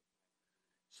over.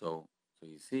 So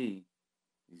you see,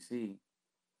 you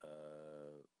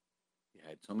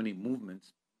had so many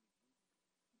movements,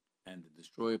 and the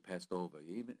destroyer passed over.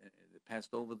 It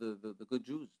passed over the good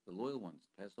Jews, the loyal ones,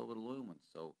 passed over the loyal ones.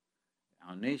 So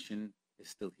our nation is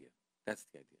still here. That's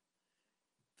the idea.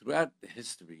 Throughout the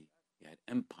history, you had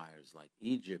empires like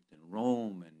Egypt and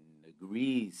Rome and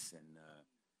Greece and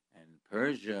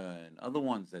Persia and other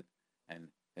ones that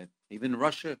even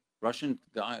Russian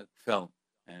fell,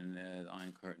 and the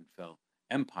Iron Curtain fell.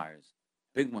 Empires,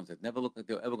 big ones that never looked like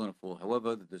they were ever going to fall.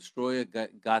 However, the destroyer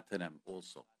got to them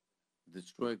also. The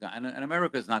destroyer got, and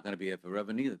America is not going to be here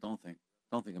forever neither. Don't think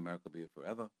America will be here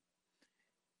forever,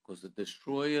 because the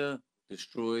destroyer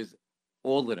destroys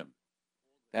all of them.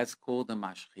 That's called the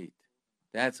mashchit.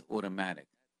 That's automatic.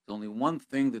 There's only one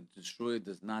thing the destroyer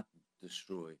does not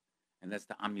destroy, and that's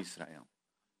the Am Yisrael.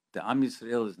 The Am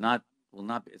Yisrael will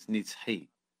not be. It's nitzchi.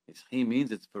 Nitzchi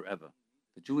means it's forever.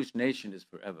 The Jewish nation is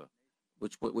forever.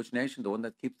 Which nation? The one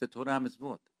that keeps the Torah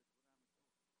mitzvot.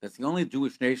 That's the only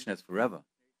Jewish nation that's forever.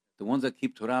 The ones that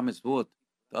keep Torah mitzvot,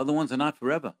 the other ones are not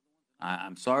forever.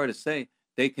 I'm sorry to say,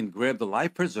 they can grab the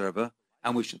life preserver,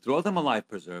 and we should throw them a life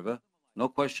preserver. No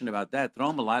question about that.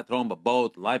 Throw them a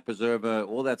boat, life preserver,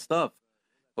 all that stuff.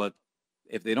 But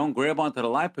if they don't grab onto the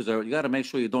life preserver, you got to make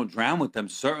sure you don't drown with them.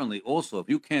 Certainly, also, if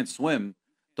you can't swim,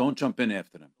 don't jump in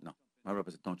after them. No, my Rebbe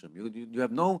said, don't jump. You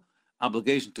have no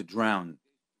obligation to drown,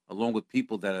 along with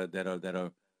people that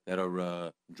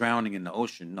are drowning in the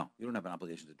ocean. No, you don't have an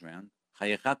obligation to drown.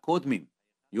 Chayecha kodmin.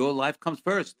 Your life comes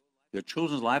first. Your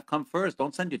children's life comes first.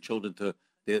 Don't send your children to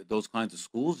those kinds of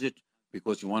schools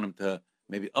because you want them to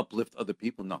maybe uplift other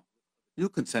people. No, you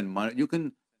can send money. You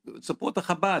can support the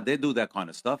Chabad. They do that kind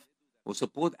of stuff. Or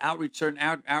support outreach, certain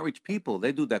outreach people.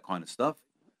 They do that kind of stuff.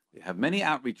 You have many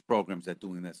outreach programs that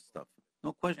doing this stuff.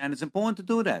 No question. And it's important to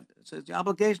do that. It's your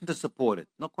obligation to support it.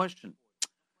 No question.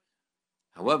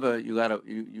 However, you gotta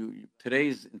you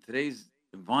in today's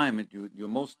environment, your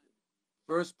most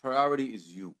first priority is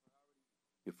you.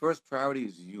 Your first priority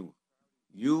is you.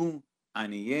 You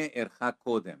aniye ercha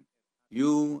kodem.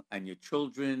 You and your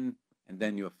children, and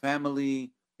then your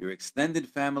family, your extended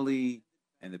family,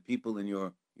 and the people in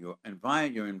your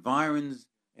environs,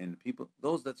 and the people.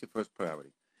 That's your first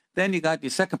priority. Then you got your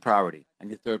second priority and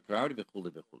your third priority.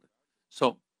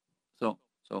 So, so,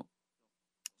 so,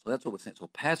 so that's what we're saying. So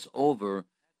Passover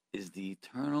is the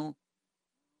eternal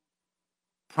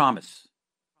promise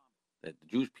that the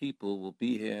Jewish people will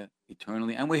be here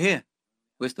eternally, and we're here.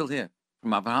 We're still here.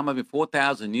 From Abraham, having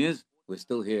 4,000 years, we're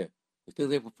still here. We're still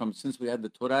here from since we had the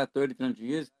Torah, 3,300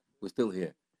 years, we're still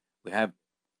here. We have,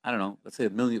 I don't know, let's say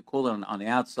 1 million, call it on the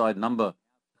outside number,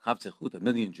 1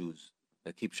 million Jews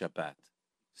that keep Shabbat.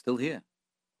 Still here.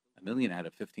 1 million out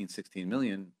of 15, 16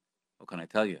 million, what can I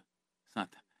tell you?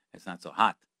 It's not so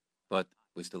hot, but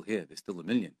we're still here. There's still 1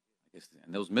 million.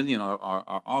 And those million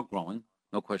are growing,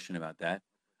 no question about that.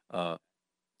 So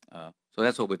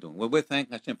that's what we're doing. We're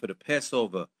thanking Hashem for the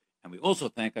Passover, and we also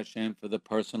thank Hashem for the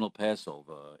personal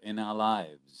Passover in our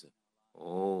lives.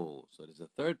 Oh, so there's a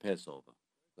third Passover.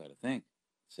 Got to think.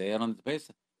 Say it on the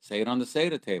Pesach. Say it on the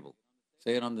Seder table.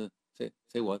 Say it on the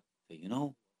say what? Say,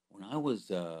 when I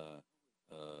was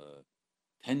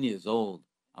 10 years old,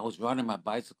 I was riding my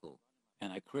bicycle,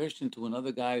 and I crashed into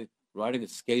another guy riding a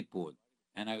skateboard,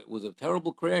 and it was a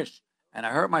terrible crash, and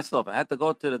I hurt myself. I had to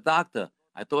go to the doctor.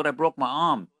 I thought I broke my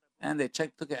arm, and they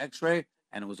took an X-ray,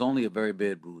 and it was only a very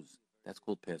bad bruise. That's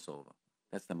called Passover.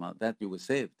 That you were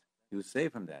saved. You were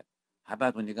saved from that. How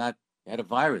about when you had a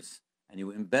virus and you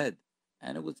were in bed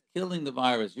and it was killing the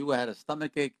virus? You had a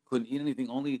stomach ache, couldn't eat anything,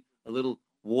 only a little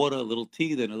water, a little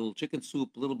tea, then a little chicken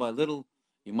soup, little by little.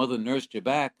 Your mother nursed you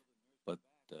back, but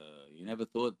you never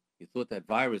thought that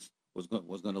virus was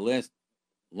going to last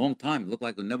a long time. It looked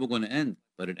like it was never going to end,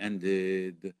 but it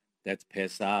ended. That's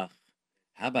Pesach.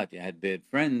 How about you had bad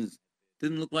friends?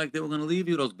 Didn't look like they were going to leave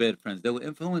you, those bad friends. They were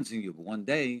influencing you, but one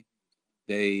day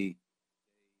they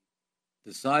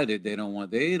decided they don't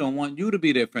want you to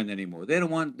be their friend anymore. They don't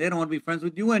want to be friends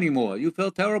with you anymore. You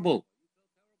felt terrible.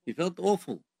 You felt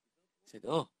awful. You said,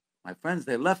 "Oh, my friends,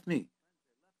 they left me."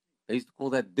 They used to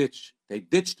call that ditch. They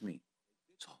ditched me.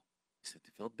 So he said,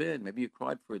 "You felt bad. Maybe you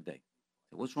cried for a day." I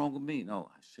said, "What's wrong with me?" No,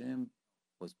 Hashem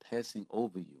was passing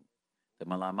over you. The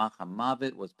Malamach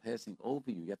HaMavet was passing over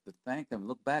you. You have to thank him.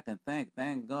 Look back and thank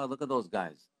God. Look at those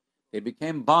guys. They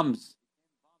became bums.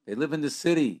 They live in the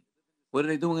city. What are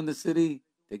they doing in the city?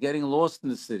 They're getting lost in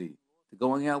the city. They're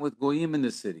going out with goyim in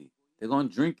the city. They're going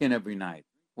drinking every night.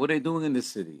 What are they doing in the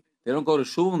city? They don't go to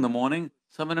shul in the morning.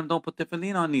 Some of them don't put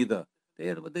tefillin on either.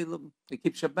 They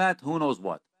keep Shabbat. Who knows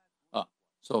what?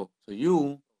 So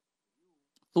you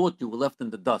thought you were left in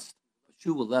the dust, but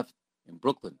you were left in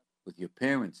Brooklyn with your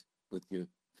parents, with your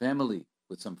family,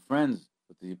 with some friends,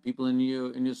 with the people in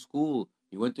your school.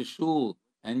 You went to shul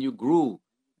and you grew,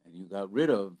 and you got rid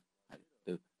of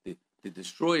the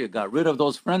destroyer. Got rid of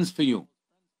those friends for you.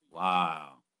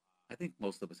 Wow. I think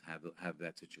most of us have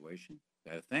that situation.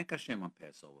 You gotta thank Hashem on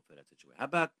Passover for that situation. How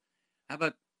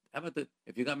about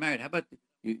if you got married? How about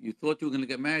you thought you were going to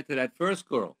get married to that first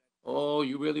girl? Oh,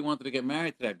 you really wanted to get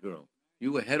married to that girl.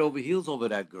 You were head over heels over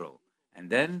that girl, and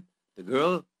then the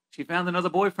girl, she found another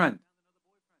boyfriend.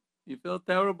 You felt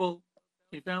terrible.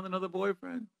 She found another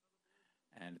boyfriend,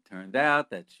 and it turned out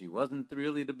that she wasn't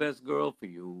really the best girl for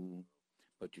you,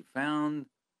 but you found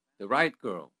the right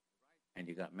girl. And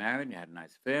you got married, and you had a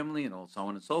nice family, and so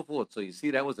on and so forth. So you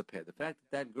see, that was a pair. The fact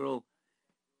that girl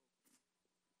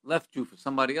left you for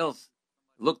somebody else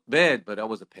looked bad, but that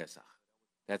was a Pesach.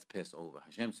 That's Passover.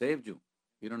 Hashem saved you.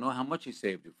 You don't know how much He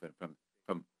saved you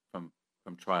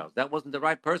from trials. That wasn't the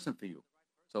right person for you.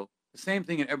 So the same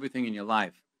thing in everything in your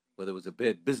life, whether it was a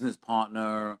bad business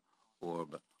partner or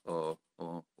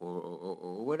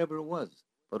whatever it was.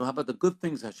 But how about the good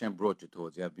things Hashem brought you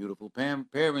towards? You have beautiful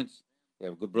parents. You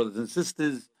have good brothers and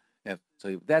sisters.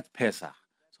 So that's Pesach.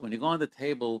 So when you go on the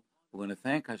table, we're going to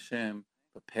thank Hashem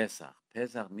for Pesach.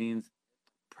 Pesach means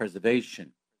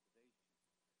preservation.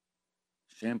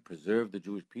 Hashem preserved the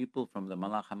Jewish people from the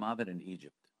Malach HaMavet in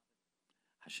Egypt.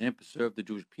 Hashem preserved the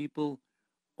Jewish people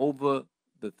over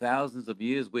the thousands of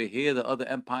years. We're here, the other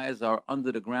empires are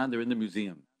under the ground, they're in the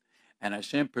museum. And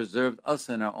Hashem preserved us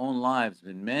in our own lives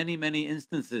in many, many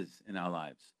instances in our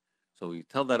lives. So we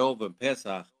tell that over in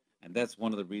Pesach, and that's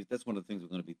one of the reasons. That's one of the things we're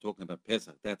going to be talking about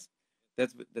Pesach. That's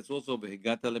also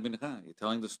Behigata Lebincha. You're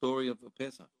telling the story of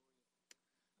Pesach.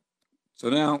 So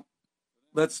now,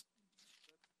 let's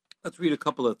read a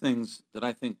couple of things that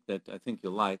I think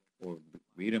you'll like, or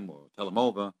read them, or tell them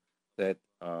over. That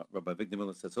Rabbi Victor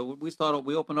Miller said. So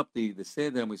we open up the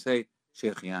Seder and we say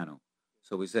Shechianu.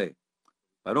 So we say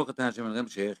Baruch Atah Hashem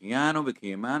Elokeinu Shechianu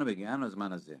v'kiyamanu v'giyanu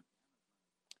hazman hazeh.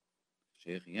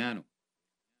 Shechianu.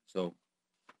 So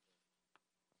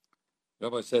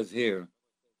Rabbi says here,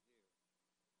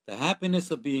 the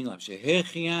happiness of being alive.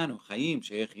 Shechianu, Chaim,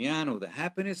 Shechianu, the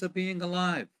happiness of being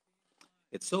alive.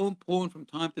 It's so important from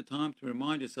time to time to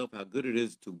remind yourself how good it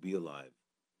is to be alive.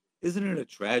 Isn't it a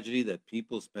tragedy that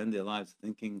people spend their lives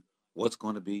thinking what's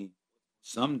going to be?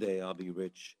 Someday I'll be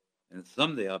rich, and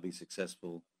someday I'll be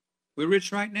successful. We're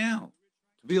rich right now.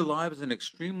 To be alive is an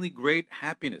extremely great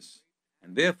happiness.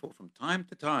 And therefore, from time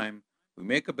to time, we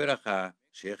make a beracha,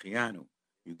 Shechianu.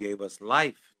 You gave us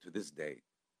life to this day.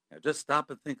 Now just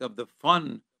stop and think of the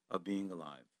fun of being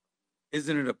alive.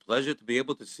 Isn't it a pleasure to be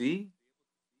able to see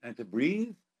and to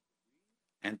breathe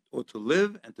or to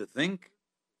live and to think?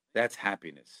 That's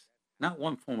happiness. Not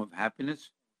one form of happiness,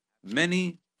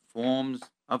 many forms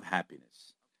of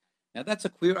happiness. Now that's a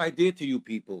clear idea to you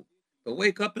people. But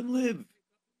wake up and live.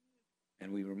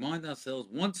 And we remind ourselves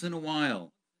once in a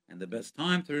while. And the best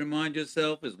time to remind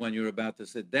yourself is when you're about to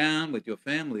sit down with your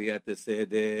family at the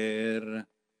Seder.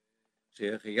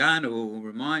 Shechianu,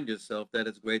 remind yourself that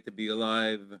it's great to be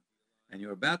alive. And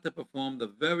you're about to perform the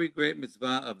very great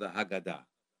mitzvah of the Haggadah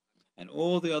and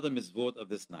all the other mitzvot of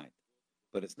this night.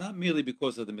 But it's not merely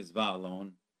because of the mitzvah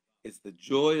alone. It's the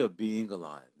joy of being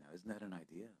alive. Now, isn't that an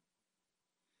idea?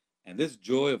 And this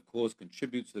joy, of course,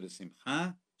 contributes to the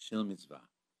simcha shel mitzvah.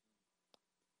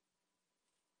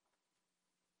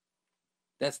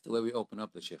 That's the way we open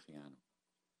up the Shechianu.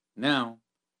 Now,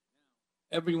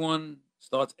 everyone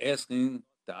starts asking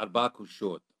the Arba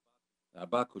Kushot. The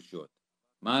Arba Kushot.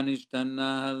 Ma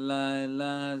nishtana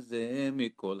halayla ze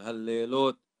mikol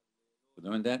halelot. We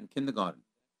learned that in kindergarten.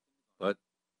 But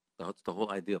that's the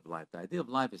whole idea of life. The idea of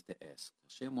life is to ask.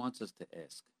 Hashem wants us to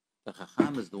ask. The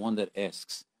Chacham is the one that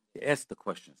asks. He asks the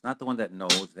questions, not the one that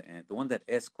knows the answer. The one that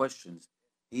asks questions,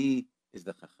 he is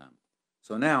the Chacham.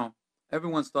 So now,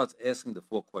 everyone starts asking the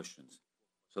 4 questions.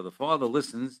 So the father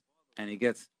listens, and he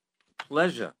gets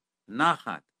pleasure,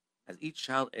 nachat, as each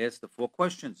child asks the 4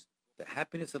 questions, the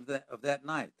happiness of that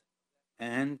night.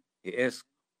 And he asks,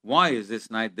 why is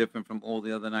this night different from all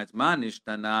the other nights?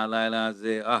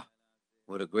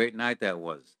 What a great night that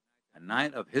was. A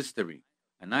night of history.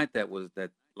 A night that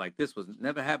like this was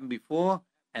never happened before,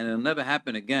 and it'll never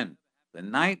happen again. The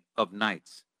night of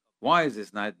nights. Why is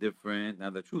this night different? Now,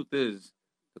 the truth is,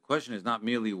 the question is not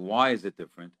merely why is it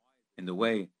different in the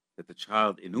way that the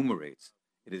child enumerates.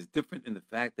 It is different in the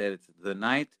fact that it's the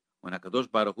night when HaKadosh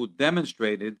Baruch Hu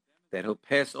demonstrated that he'll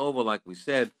pass over, like we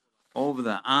said, over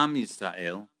the Am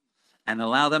Yisrael and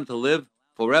allow them to live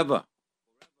forever.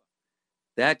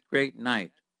 That great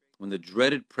night when the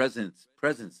dreaded presence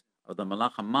of the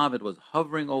Malach HaMavet was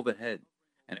hovering overhead,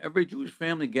 and every Jewish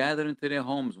family gathered into their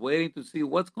homes waiting to see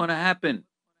what's going to happen.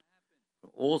 From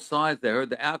all sides, they heard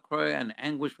the outcry and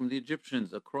anguish from the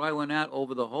Egyptians. A cry went out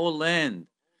over the whole land.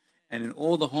 And in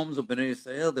all the homes of Bnei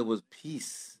Israel, there was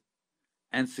peace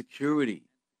and security.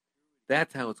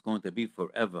 That's how it's going to be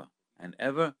forever and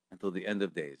ever until the end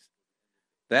of days.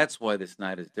 That's why this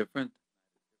night is different.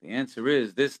 The answer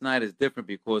is this night is different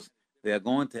because they are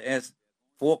going to ask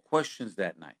 4 questions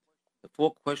that night. The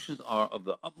 4 questions are of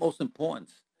the utmost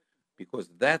importance because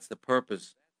that's the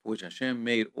purpose for which Hashem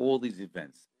made all these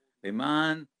events.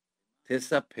 Leman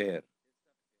tesaper,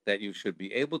 that you should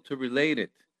be able to relate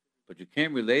it, but you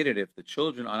can't relate it if the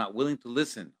children are not willing to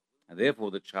listen, and therefore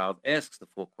the child asks the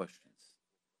 4 questions.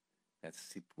 That's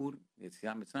Sipur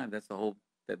Yetziat Mitzrayim. That's the whole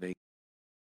that they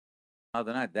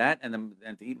other night. That and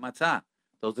to eat matzah.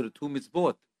 Those are the 2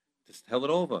 mitzvot. Just tell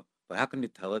it over. But how can you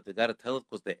tell it? They got to tell it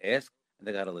because they ask and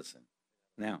they got to listen.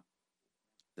 Now,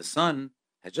 the son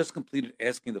has just completed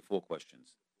asking the 4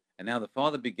 questions. And now the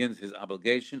father begins his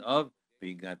obligation of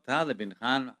to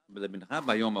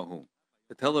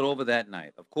tell it over that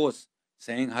night. Of course,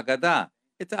 saying Haggadah,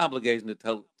 it's an obligation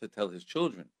to tell his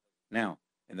children. Now,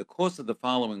 in the course of the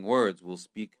following words, we'll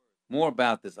speak more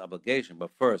about this obligation.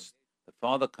 But first, the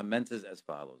father commences as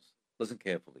follows. Listen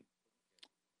carefully.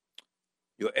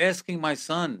 You're asking my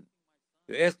son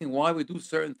You're asking why we do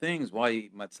certain things, why you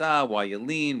eat matzah, why you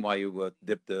lean, why you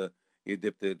dip the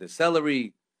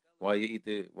celery, why you eat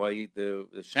the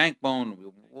shank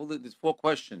bone. All these four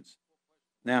questions.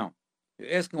 Now,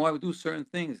 you're asking why we do certain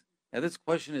things. Now, this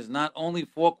question is not only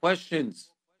four questions;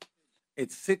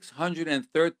 it's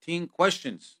 613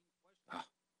 questions. Ah,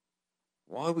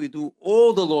 why we do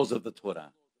all the laws of the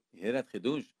Torah? You hear that,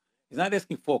 Chidush? He's not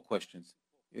asking four questions.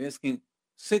 You're asking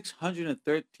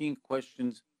 613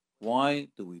 questions. Why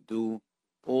do we do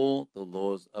all the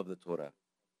laws of the Torah?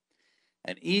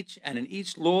 And in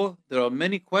each law there are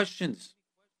many questions,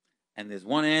 and there's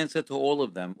one answer to all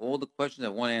of them. All the questions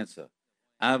have one answer.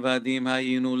 Avadim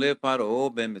hayinu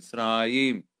leParo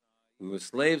b'Mitzrayim. We were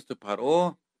slaves to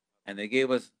Paro, and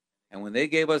when they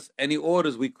gave us any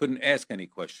orders, we couldn't ask any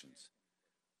questions.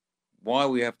 Why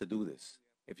we have to do this?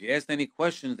 If you asked any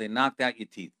questions, they knocked out your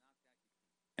teeth.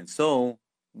 And so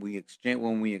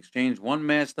when we exchange one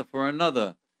master for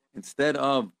another, instead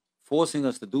of forcing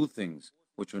us to do things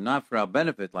which were not for our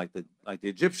benefit, like the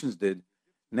Egyptians did,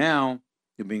 now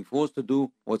you're being forced to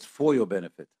do what's for your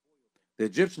benefit. The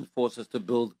Egyptians forced us to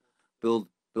build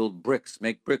bricks,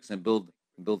 make bricks, and build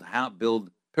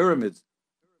pyramids,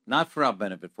 not for our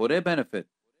benefit, for their benefit.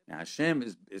 Now Hashem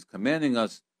is commanding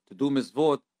us to do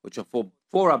mitzvot which are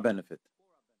for our benefit.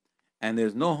 And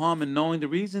there's no harm in knowing the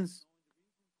reasons.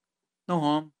 No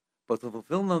harm. But the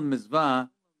fulfillment of the mitzvah,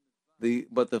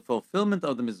 the fulfillment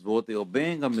of the mitzvot, the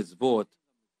obeying of mitzvot,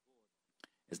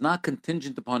 is not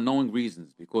contingent upon knowing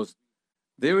reasons, because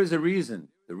there is a reason.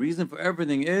 The reason for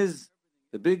everything is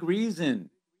the big reason.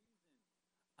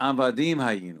 Avadim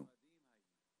hayinu.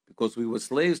 Because we were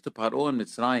slaves to Paro and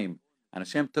Mitzrayim, and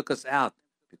Hashem took us out.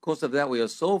 Because of that, we are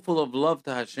so full of love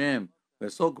to Hashem. We're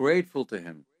so grateful to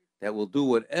Him that we'll do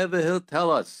whatever He'll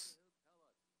tell us.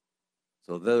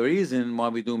 So the reason why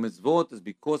we do mitzvot is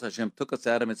because Hashem took us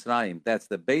out of Mitzrayim. That's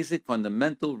the basic,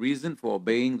 fundamental reason for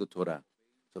obeying the Torah.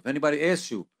 So if anybody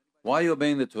asks you, why are you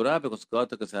obeying the Torah? Because God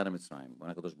took us out of Mitzrayim.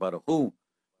 When HaKadosh Baruch Hu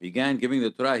began giving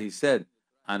the Torah, He said,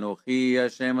 Anochi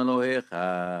Hashem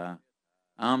Elohecha.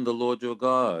 I'm the Lord your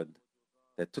God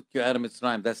that took you out of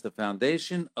Mitzrayim. That's the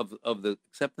foundation of the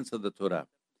acceptance of the Torah.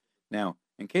 Now,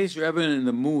 in case you're ever in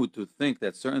the mood to think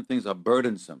that certain things are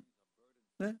burdensome,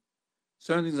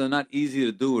 certain things are not easy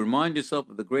to do, remind yourself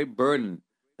of the great burden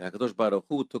that HaKadosh Baruch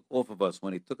Hu took off of us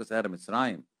when He took us out of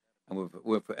Mitzrayim. And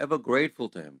we're forever grateful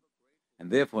to Him.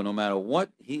 And therefore, no matter what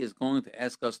He is going to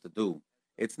ask us to do,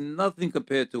 it's nothing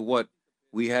compared to what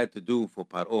we had to do for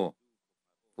Paro.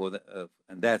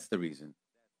 And that's the reason.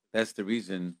 That's the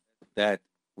reason that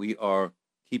we are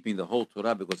keeping the whole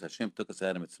Torah, because Hashem took us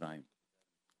out of Mitzrayim.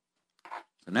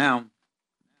 So now,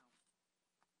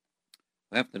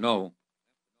 we have to know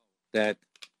that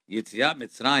Yetziat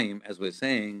Mitzrayim, as we're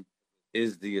saying,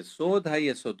 is the Yesod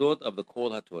HaYesodot of the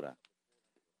Kol HaTorah.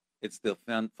 It's the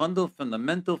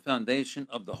fundamental foundation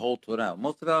of the whole Torah.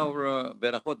 Most of our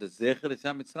berachot is Zecher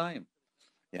Yetziat Mitzrayim.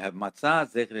 You have Matzah,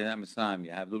 Zecher Yetziat Mitzrayim.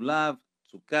 You have Lulav,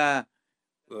 Sukkah.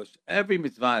 Every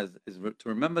mitzvah is to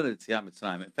remember the Yetziat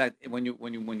Mitzrayim. In fact, when you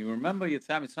remember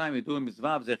Yetziat Mitzrayim, you do a mitzvah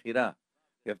of Zechirah.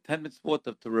 You have 10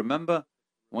 mitzvot to remember.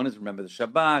 One is remember the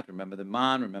Shabbat, remember the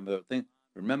Man, remember the thing.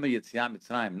 Remember Yetziat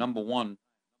Mitzrayim. Number one,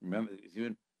 remember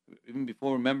even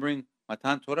before remembering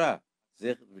Matan Torah,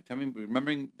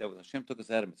 remembering that Hashem took us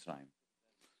out of Mitzrayim.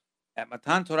 At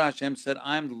Matan Torah, Hashem said,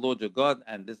 "I am the Lord your God,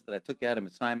 and this that I took you out of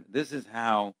Mitzrayim." This is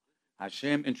how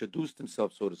Hashem introduced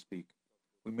Himself, so to speak.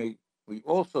 We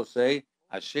also say,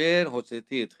 "Asher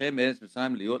hotzeti etchem eretz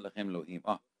Mitzrayim liot lachem Elohim."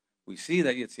 We see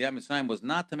that Yetziat Mitzrayim was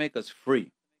not to make us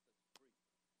free.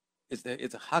 It's a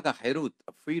Chag HaCherut,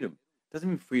 of freedom. It doesn't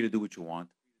mean free to do what you want.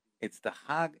 It's the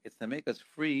Chag. It's to make us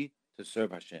free to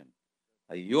serve Hashem.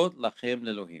 Hayot lachem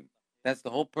Elohim. That's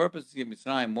the whole purpose of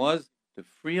Mitzrayim, was to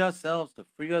free ourselves, to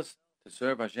free us to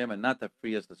serve Hashem, and not to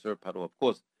free us to serve Paro. Of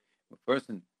course, if a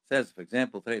person says, for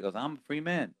example, today, he goes, "I'm a free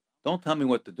man. Don't tell me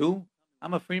what to do.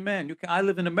 I'm a free man. I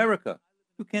live in America.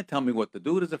 You can't tell me what to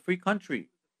do. It is a free country.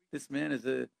 This man is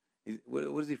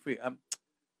what is he free? An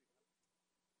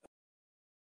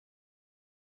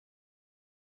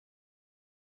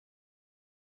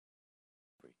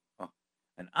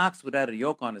ox without a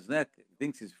yoke on his neck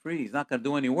thinks he's free. He's not going to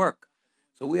do any work.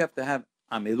 So we have to have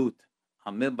amilut,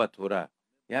 amil batorah.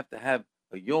 You have to have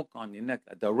a yoke on your neck,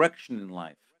 a direction in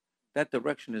life. That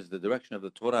direction is the direction of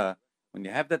the Torah. When you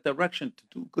have that direction to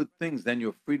do good things, then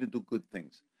you're free to do good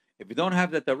things. If you don't have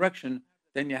that direction,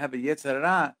 then you have a Yetzer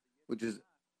Hara, which is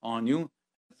on you.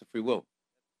 That's the free will.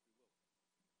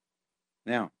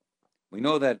 Now, we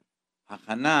know that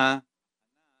Hachana,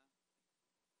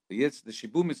 the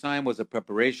Shibu Mitzrayim, was a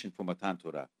preparation for Matan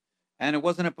Torah, and it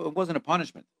wasn't a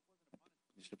punishment.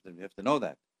 You have to know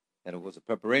that it was a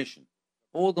preparation.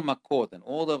 All the makot and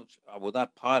all the avodat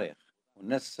parech were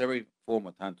necessary for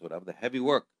Matan Torah. The heavy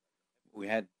work we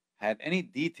had any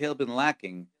detail been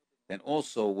lacking, then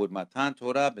also would Matan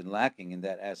Torah been lacking in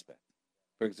that aspect.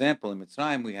 For example, in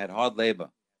Mitzrayim we had hard labor,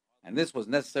 and this was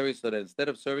necessary so that instead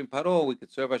of serving Paro, we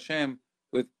could serve Hashem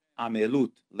with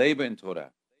amelut, labor in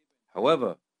Torah.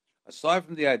 However, aside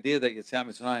from the idea that Yetziat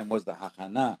Mitzrayim was the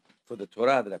hachana for the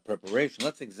Torah, that preparation,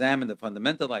 let's examine the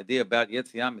fundamental idea about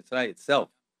Yetziat Mitzrayim itself,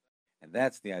 and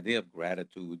that's the idea of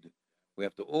gratitude. We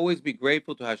have to always be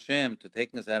grateful to Hashem to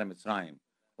taking us out of Mitzrayim.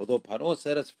 Although Paro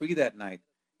set us free that night,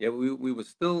 yet we were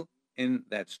still in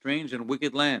that strange and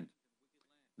wicked land.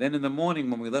 Then in the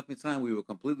morning, when we left Mitzrayim, we were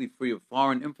completely free of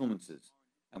foreign influences,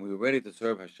 and we were ready to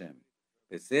serve Hashem.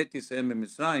 We became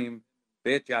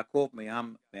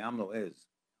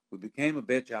a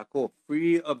Bet Yaakov,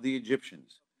 free of the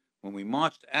Egyptians. When we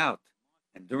marched out,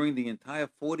 and during the entire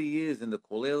 40 years in the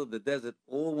Kolel of the desert,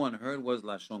 all one heard was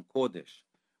Lashon Kodesh.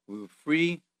 We were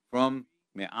free from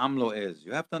Me'am Lo'ez.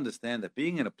 You have to understand that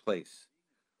being in a place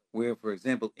where, for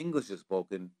example, English is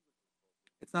spoken,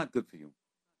 it's not good for you.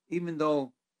 Even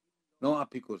though no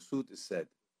apikursut is said,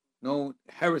 no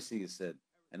heresy is said,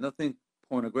 and nothing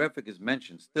pornographic is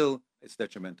mentioned, still it's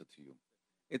detrimental to you.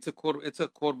 It's a korban it's a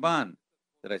korban.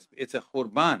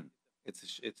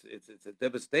 It's a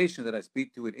devastation that I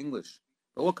speak to in English.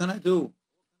 But what can I do?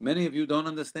 Many of you don't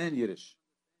understand Yiddish.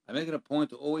 I make it a point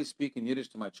to always speak in Yiddish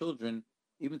to my children,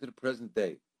 even to the present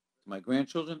day. To my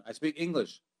grandchildren, I speak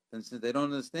English, since they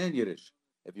don't understand Yiddish.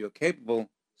 If you're capable,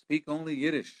 speak only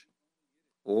Yiddish,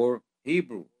 or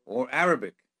Hebrew, or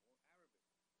Arabic.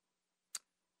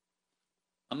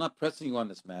 I'm not pressing you on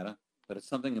this matter, but it's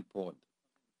something important,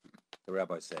 the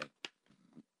rabbi is saying.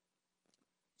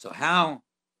 So how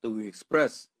do we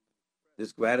express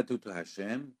this gratitude to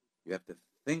Hashem? You have to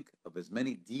think of as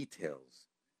many details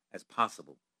as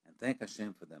possible and thank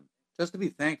Hashem for them. Just to be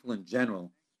thankful in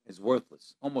general is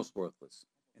worthless, almost worthless.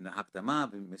 In the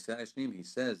Hakdama in Mesilat Yesharim, he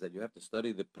says that you have to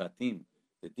study the pratim,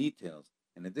 the details,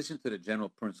 in addition to the general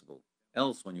principle.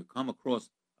 Else, when you come across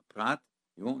a prat,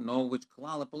 you won't know which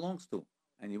kalal it belongs to,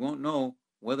 and you won't know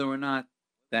whether or not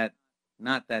that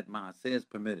maaseh is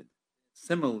permitted.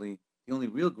 Similarly, the only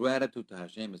real gratitude to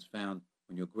Hashem is found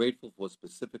when you're grateful for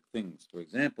specific things. For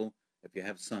example, if you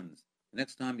have sons, the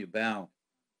next time you bow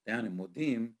down in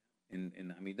Modim,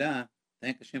 in Hamidah,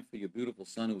 thank Hashem for your beautiful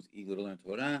son who's eager to learn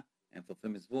Torah and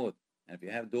fulfill mitzvot. And if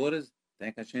you have daughters,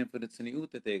 thank Hashem for the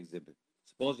tzniut that they exhibit.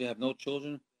 Suppose you have no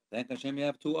children, thank Hashem you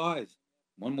have two eyes.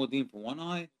 One Modim for one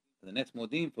eye, and the next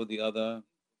Modim for the other.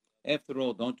 After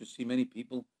all, don't you see many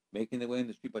people making their way in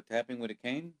the street by tapping with a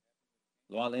cane?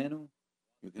 Lo aleinu.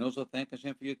 You can also thank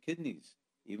Hashem for your kidneys.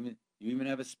 You even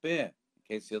have a spare in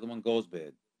case the other one goes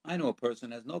bad. I know a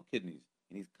person has no kidneys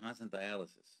and needs constant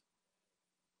dialysis.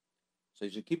 So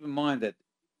you should keep in mind that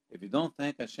if you don't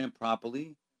thank Hashem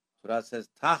properly, Torah says,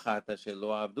 Tachat asher lo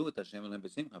avdu et Hashem elohem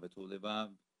b'simcha v'tu levav.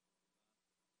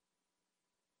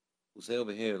 We'll say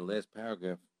over here, the last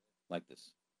paragraph, like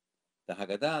this. The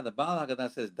Haggadah, the Baal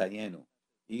Haggadah says, Dayenu.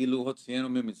 Ilu hotzienu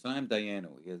mitzrayim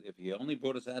dayenu. If he only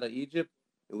brought us out of Egypt,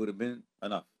 it would have been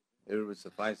enough. It would have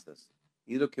sufficed us.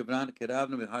 Ilu kivran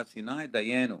kiravnu b'Har Sinai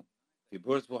dayenu. If he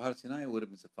brought us to Har Sinai, it would have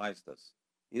been sufficed us.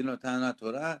 Ilu notana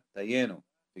Torah dayenu.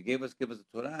 If he give us the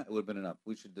Torah, it would have been enough.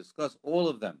 We should discuss all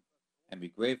of them and be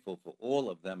grateful for all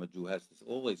of them. A Jew has to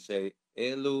always say,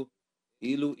 Elu,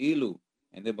 Ilu, Ilu.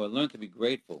 And they will learn to be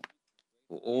grateful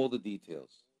for all the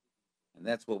details. And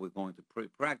that's what we're going to be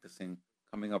practicing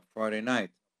coming up Friday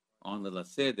night on the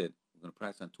Laseder. We're going to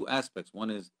practice on two aspects. One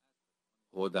is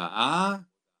Hoda'ah,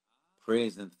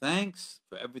 praise and thanks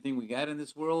for everything we got in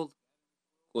this world.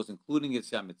 Of course, including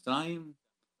Yetziat Mitzrayim.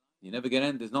 You never get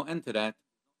end. There's no end to that.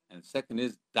 And the second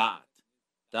is Da'at.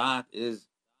 Da'at is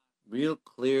real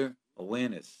clear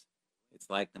awareness. It's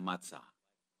like the matzah.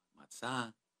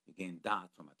 Matzah, you gain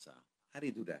Da'at from matzah. How do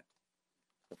you do that?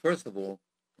 So first of all,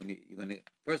 when you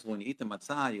eat the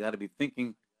matzah, you got to be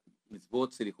thinking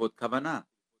mitzvot selichot kavanah.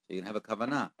 So you can have a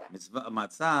kavanah.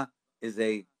 Matzah is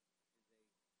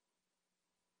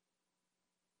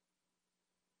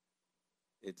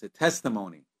it's a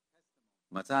testimony.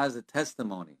 Matzah is a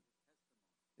testimony.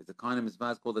 It's a kind of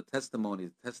mitzvah called a testimony.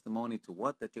 It's a testimony to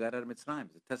what? That you got out of Mitzrayim.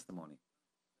 It's a testimony.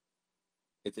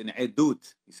 It's an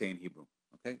edut, you say in Hebrew.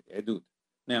 Okay? Edut.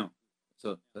 Now,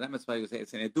 so that mitzvah you say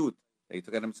it's an edut that you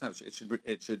took out of Mitzrayim.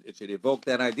 It should evoke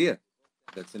that idea.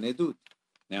 That's an edut.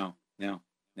 Now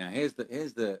here's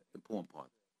the important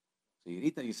part. So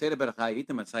you say the beracha, you eat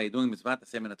the matzah, you're doing mitzvah the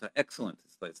same minute. Excellent.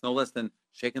 It's no less than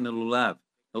shaking the lulav,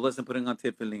 no less than putting on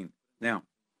tefillin. Now,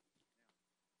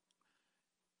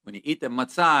 When you eat the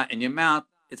matzah in your mouth,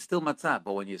 it's still matzah.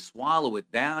 But when you swallow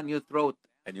it down your throat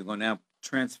and you're going to now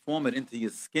transform it into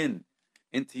your skin,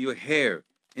 into your hair,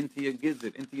 into your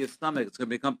gizzard, into your stomach, it's going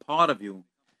to become part of you.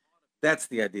 That's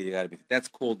the idea you got to be. That's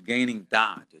called gaining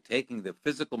da'at. You're taking the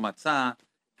physical matzah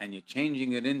and you're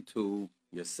changing it into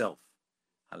yourself.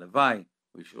 Halavai,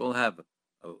 we should all have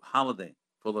a holiday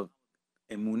full of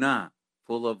emunah,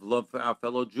 full of love for our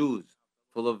fellow Jews,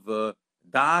 full of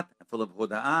da'at, and full of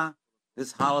hoda'ah.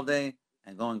 This holiday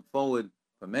and going forward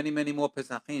for many, many more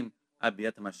Pesachim. Ad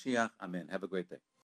B'yat Mashiach. Amen. Have a great day.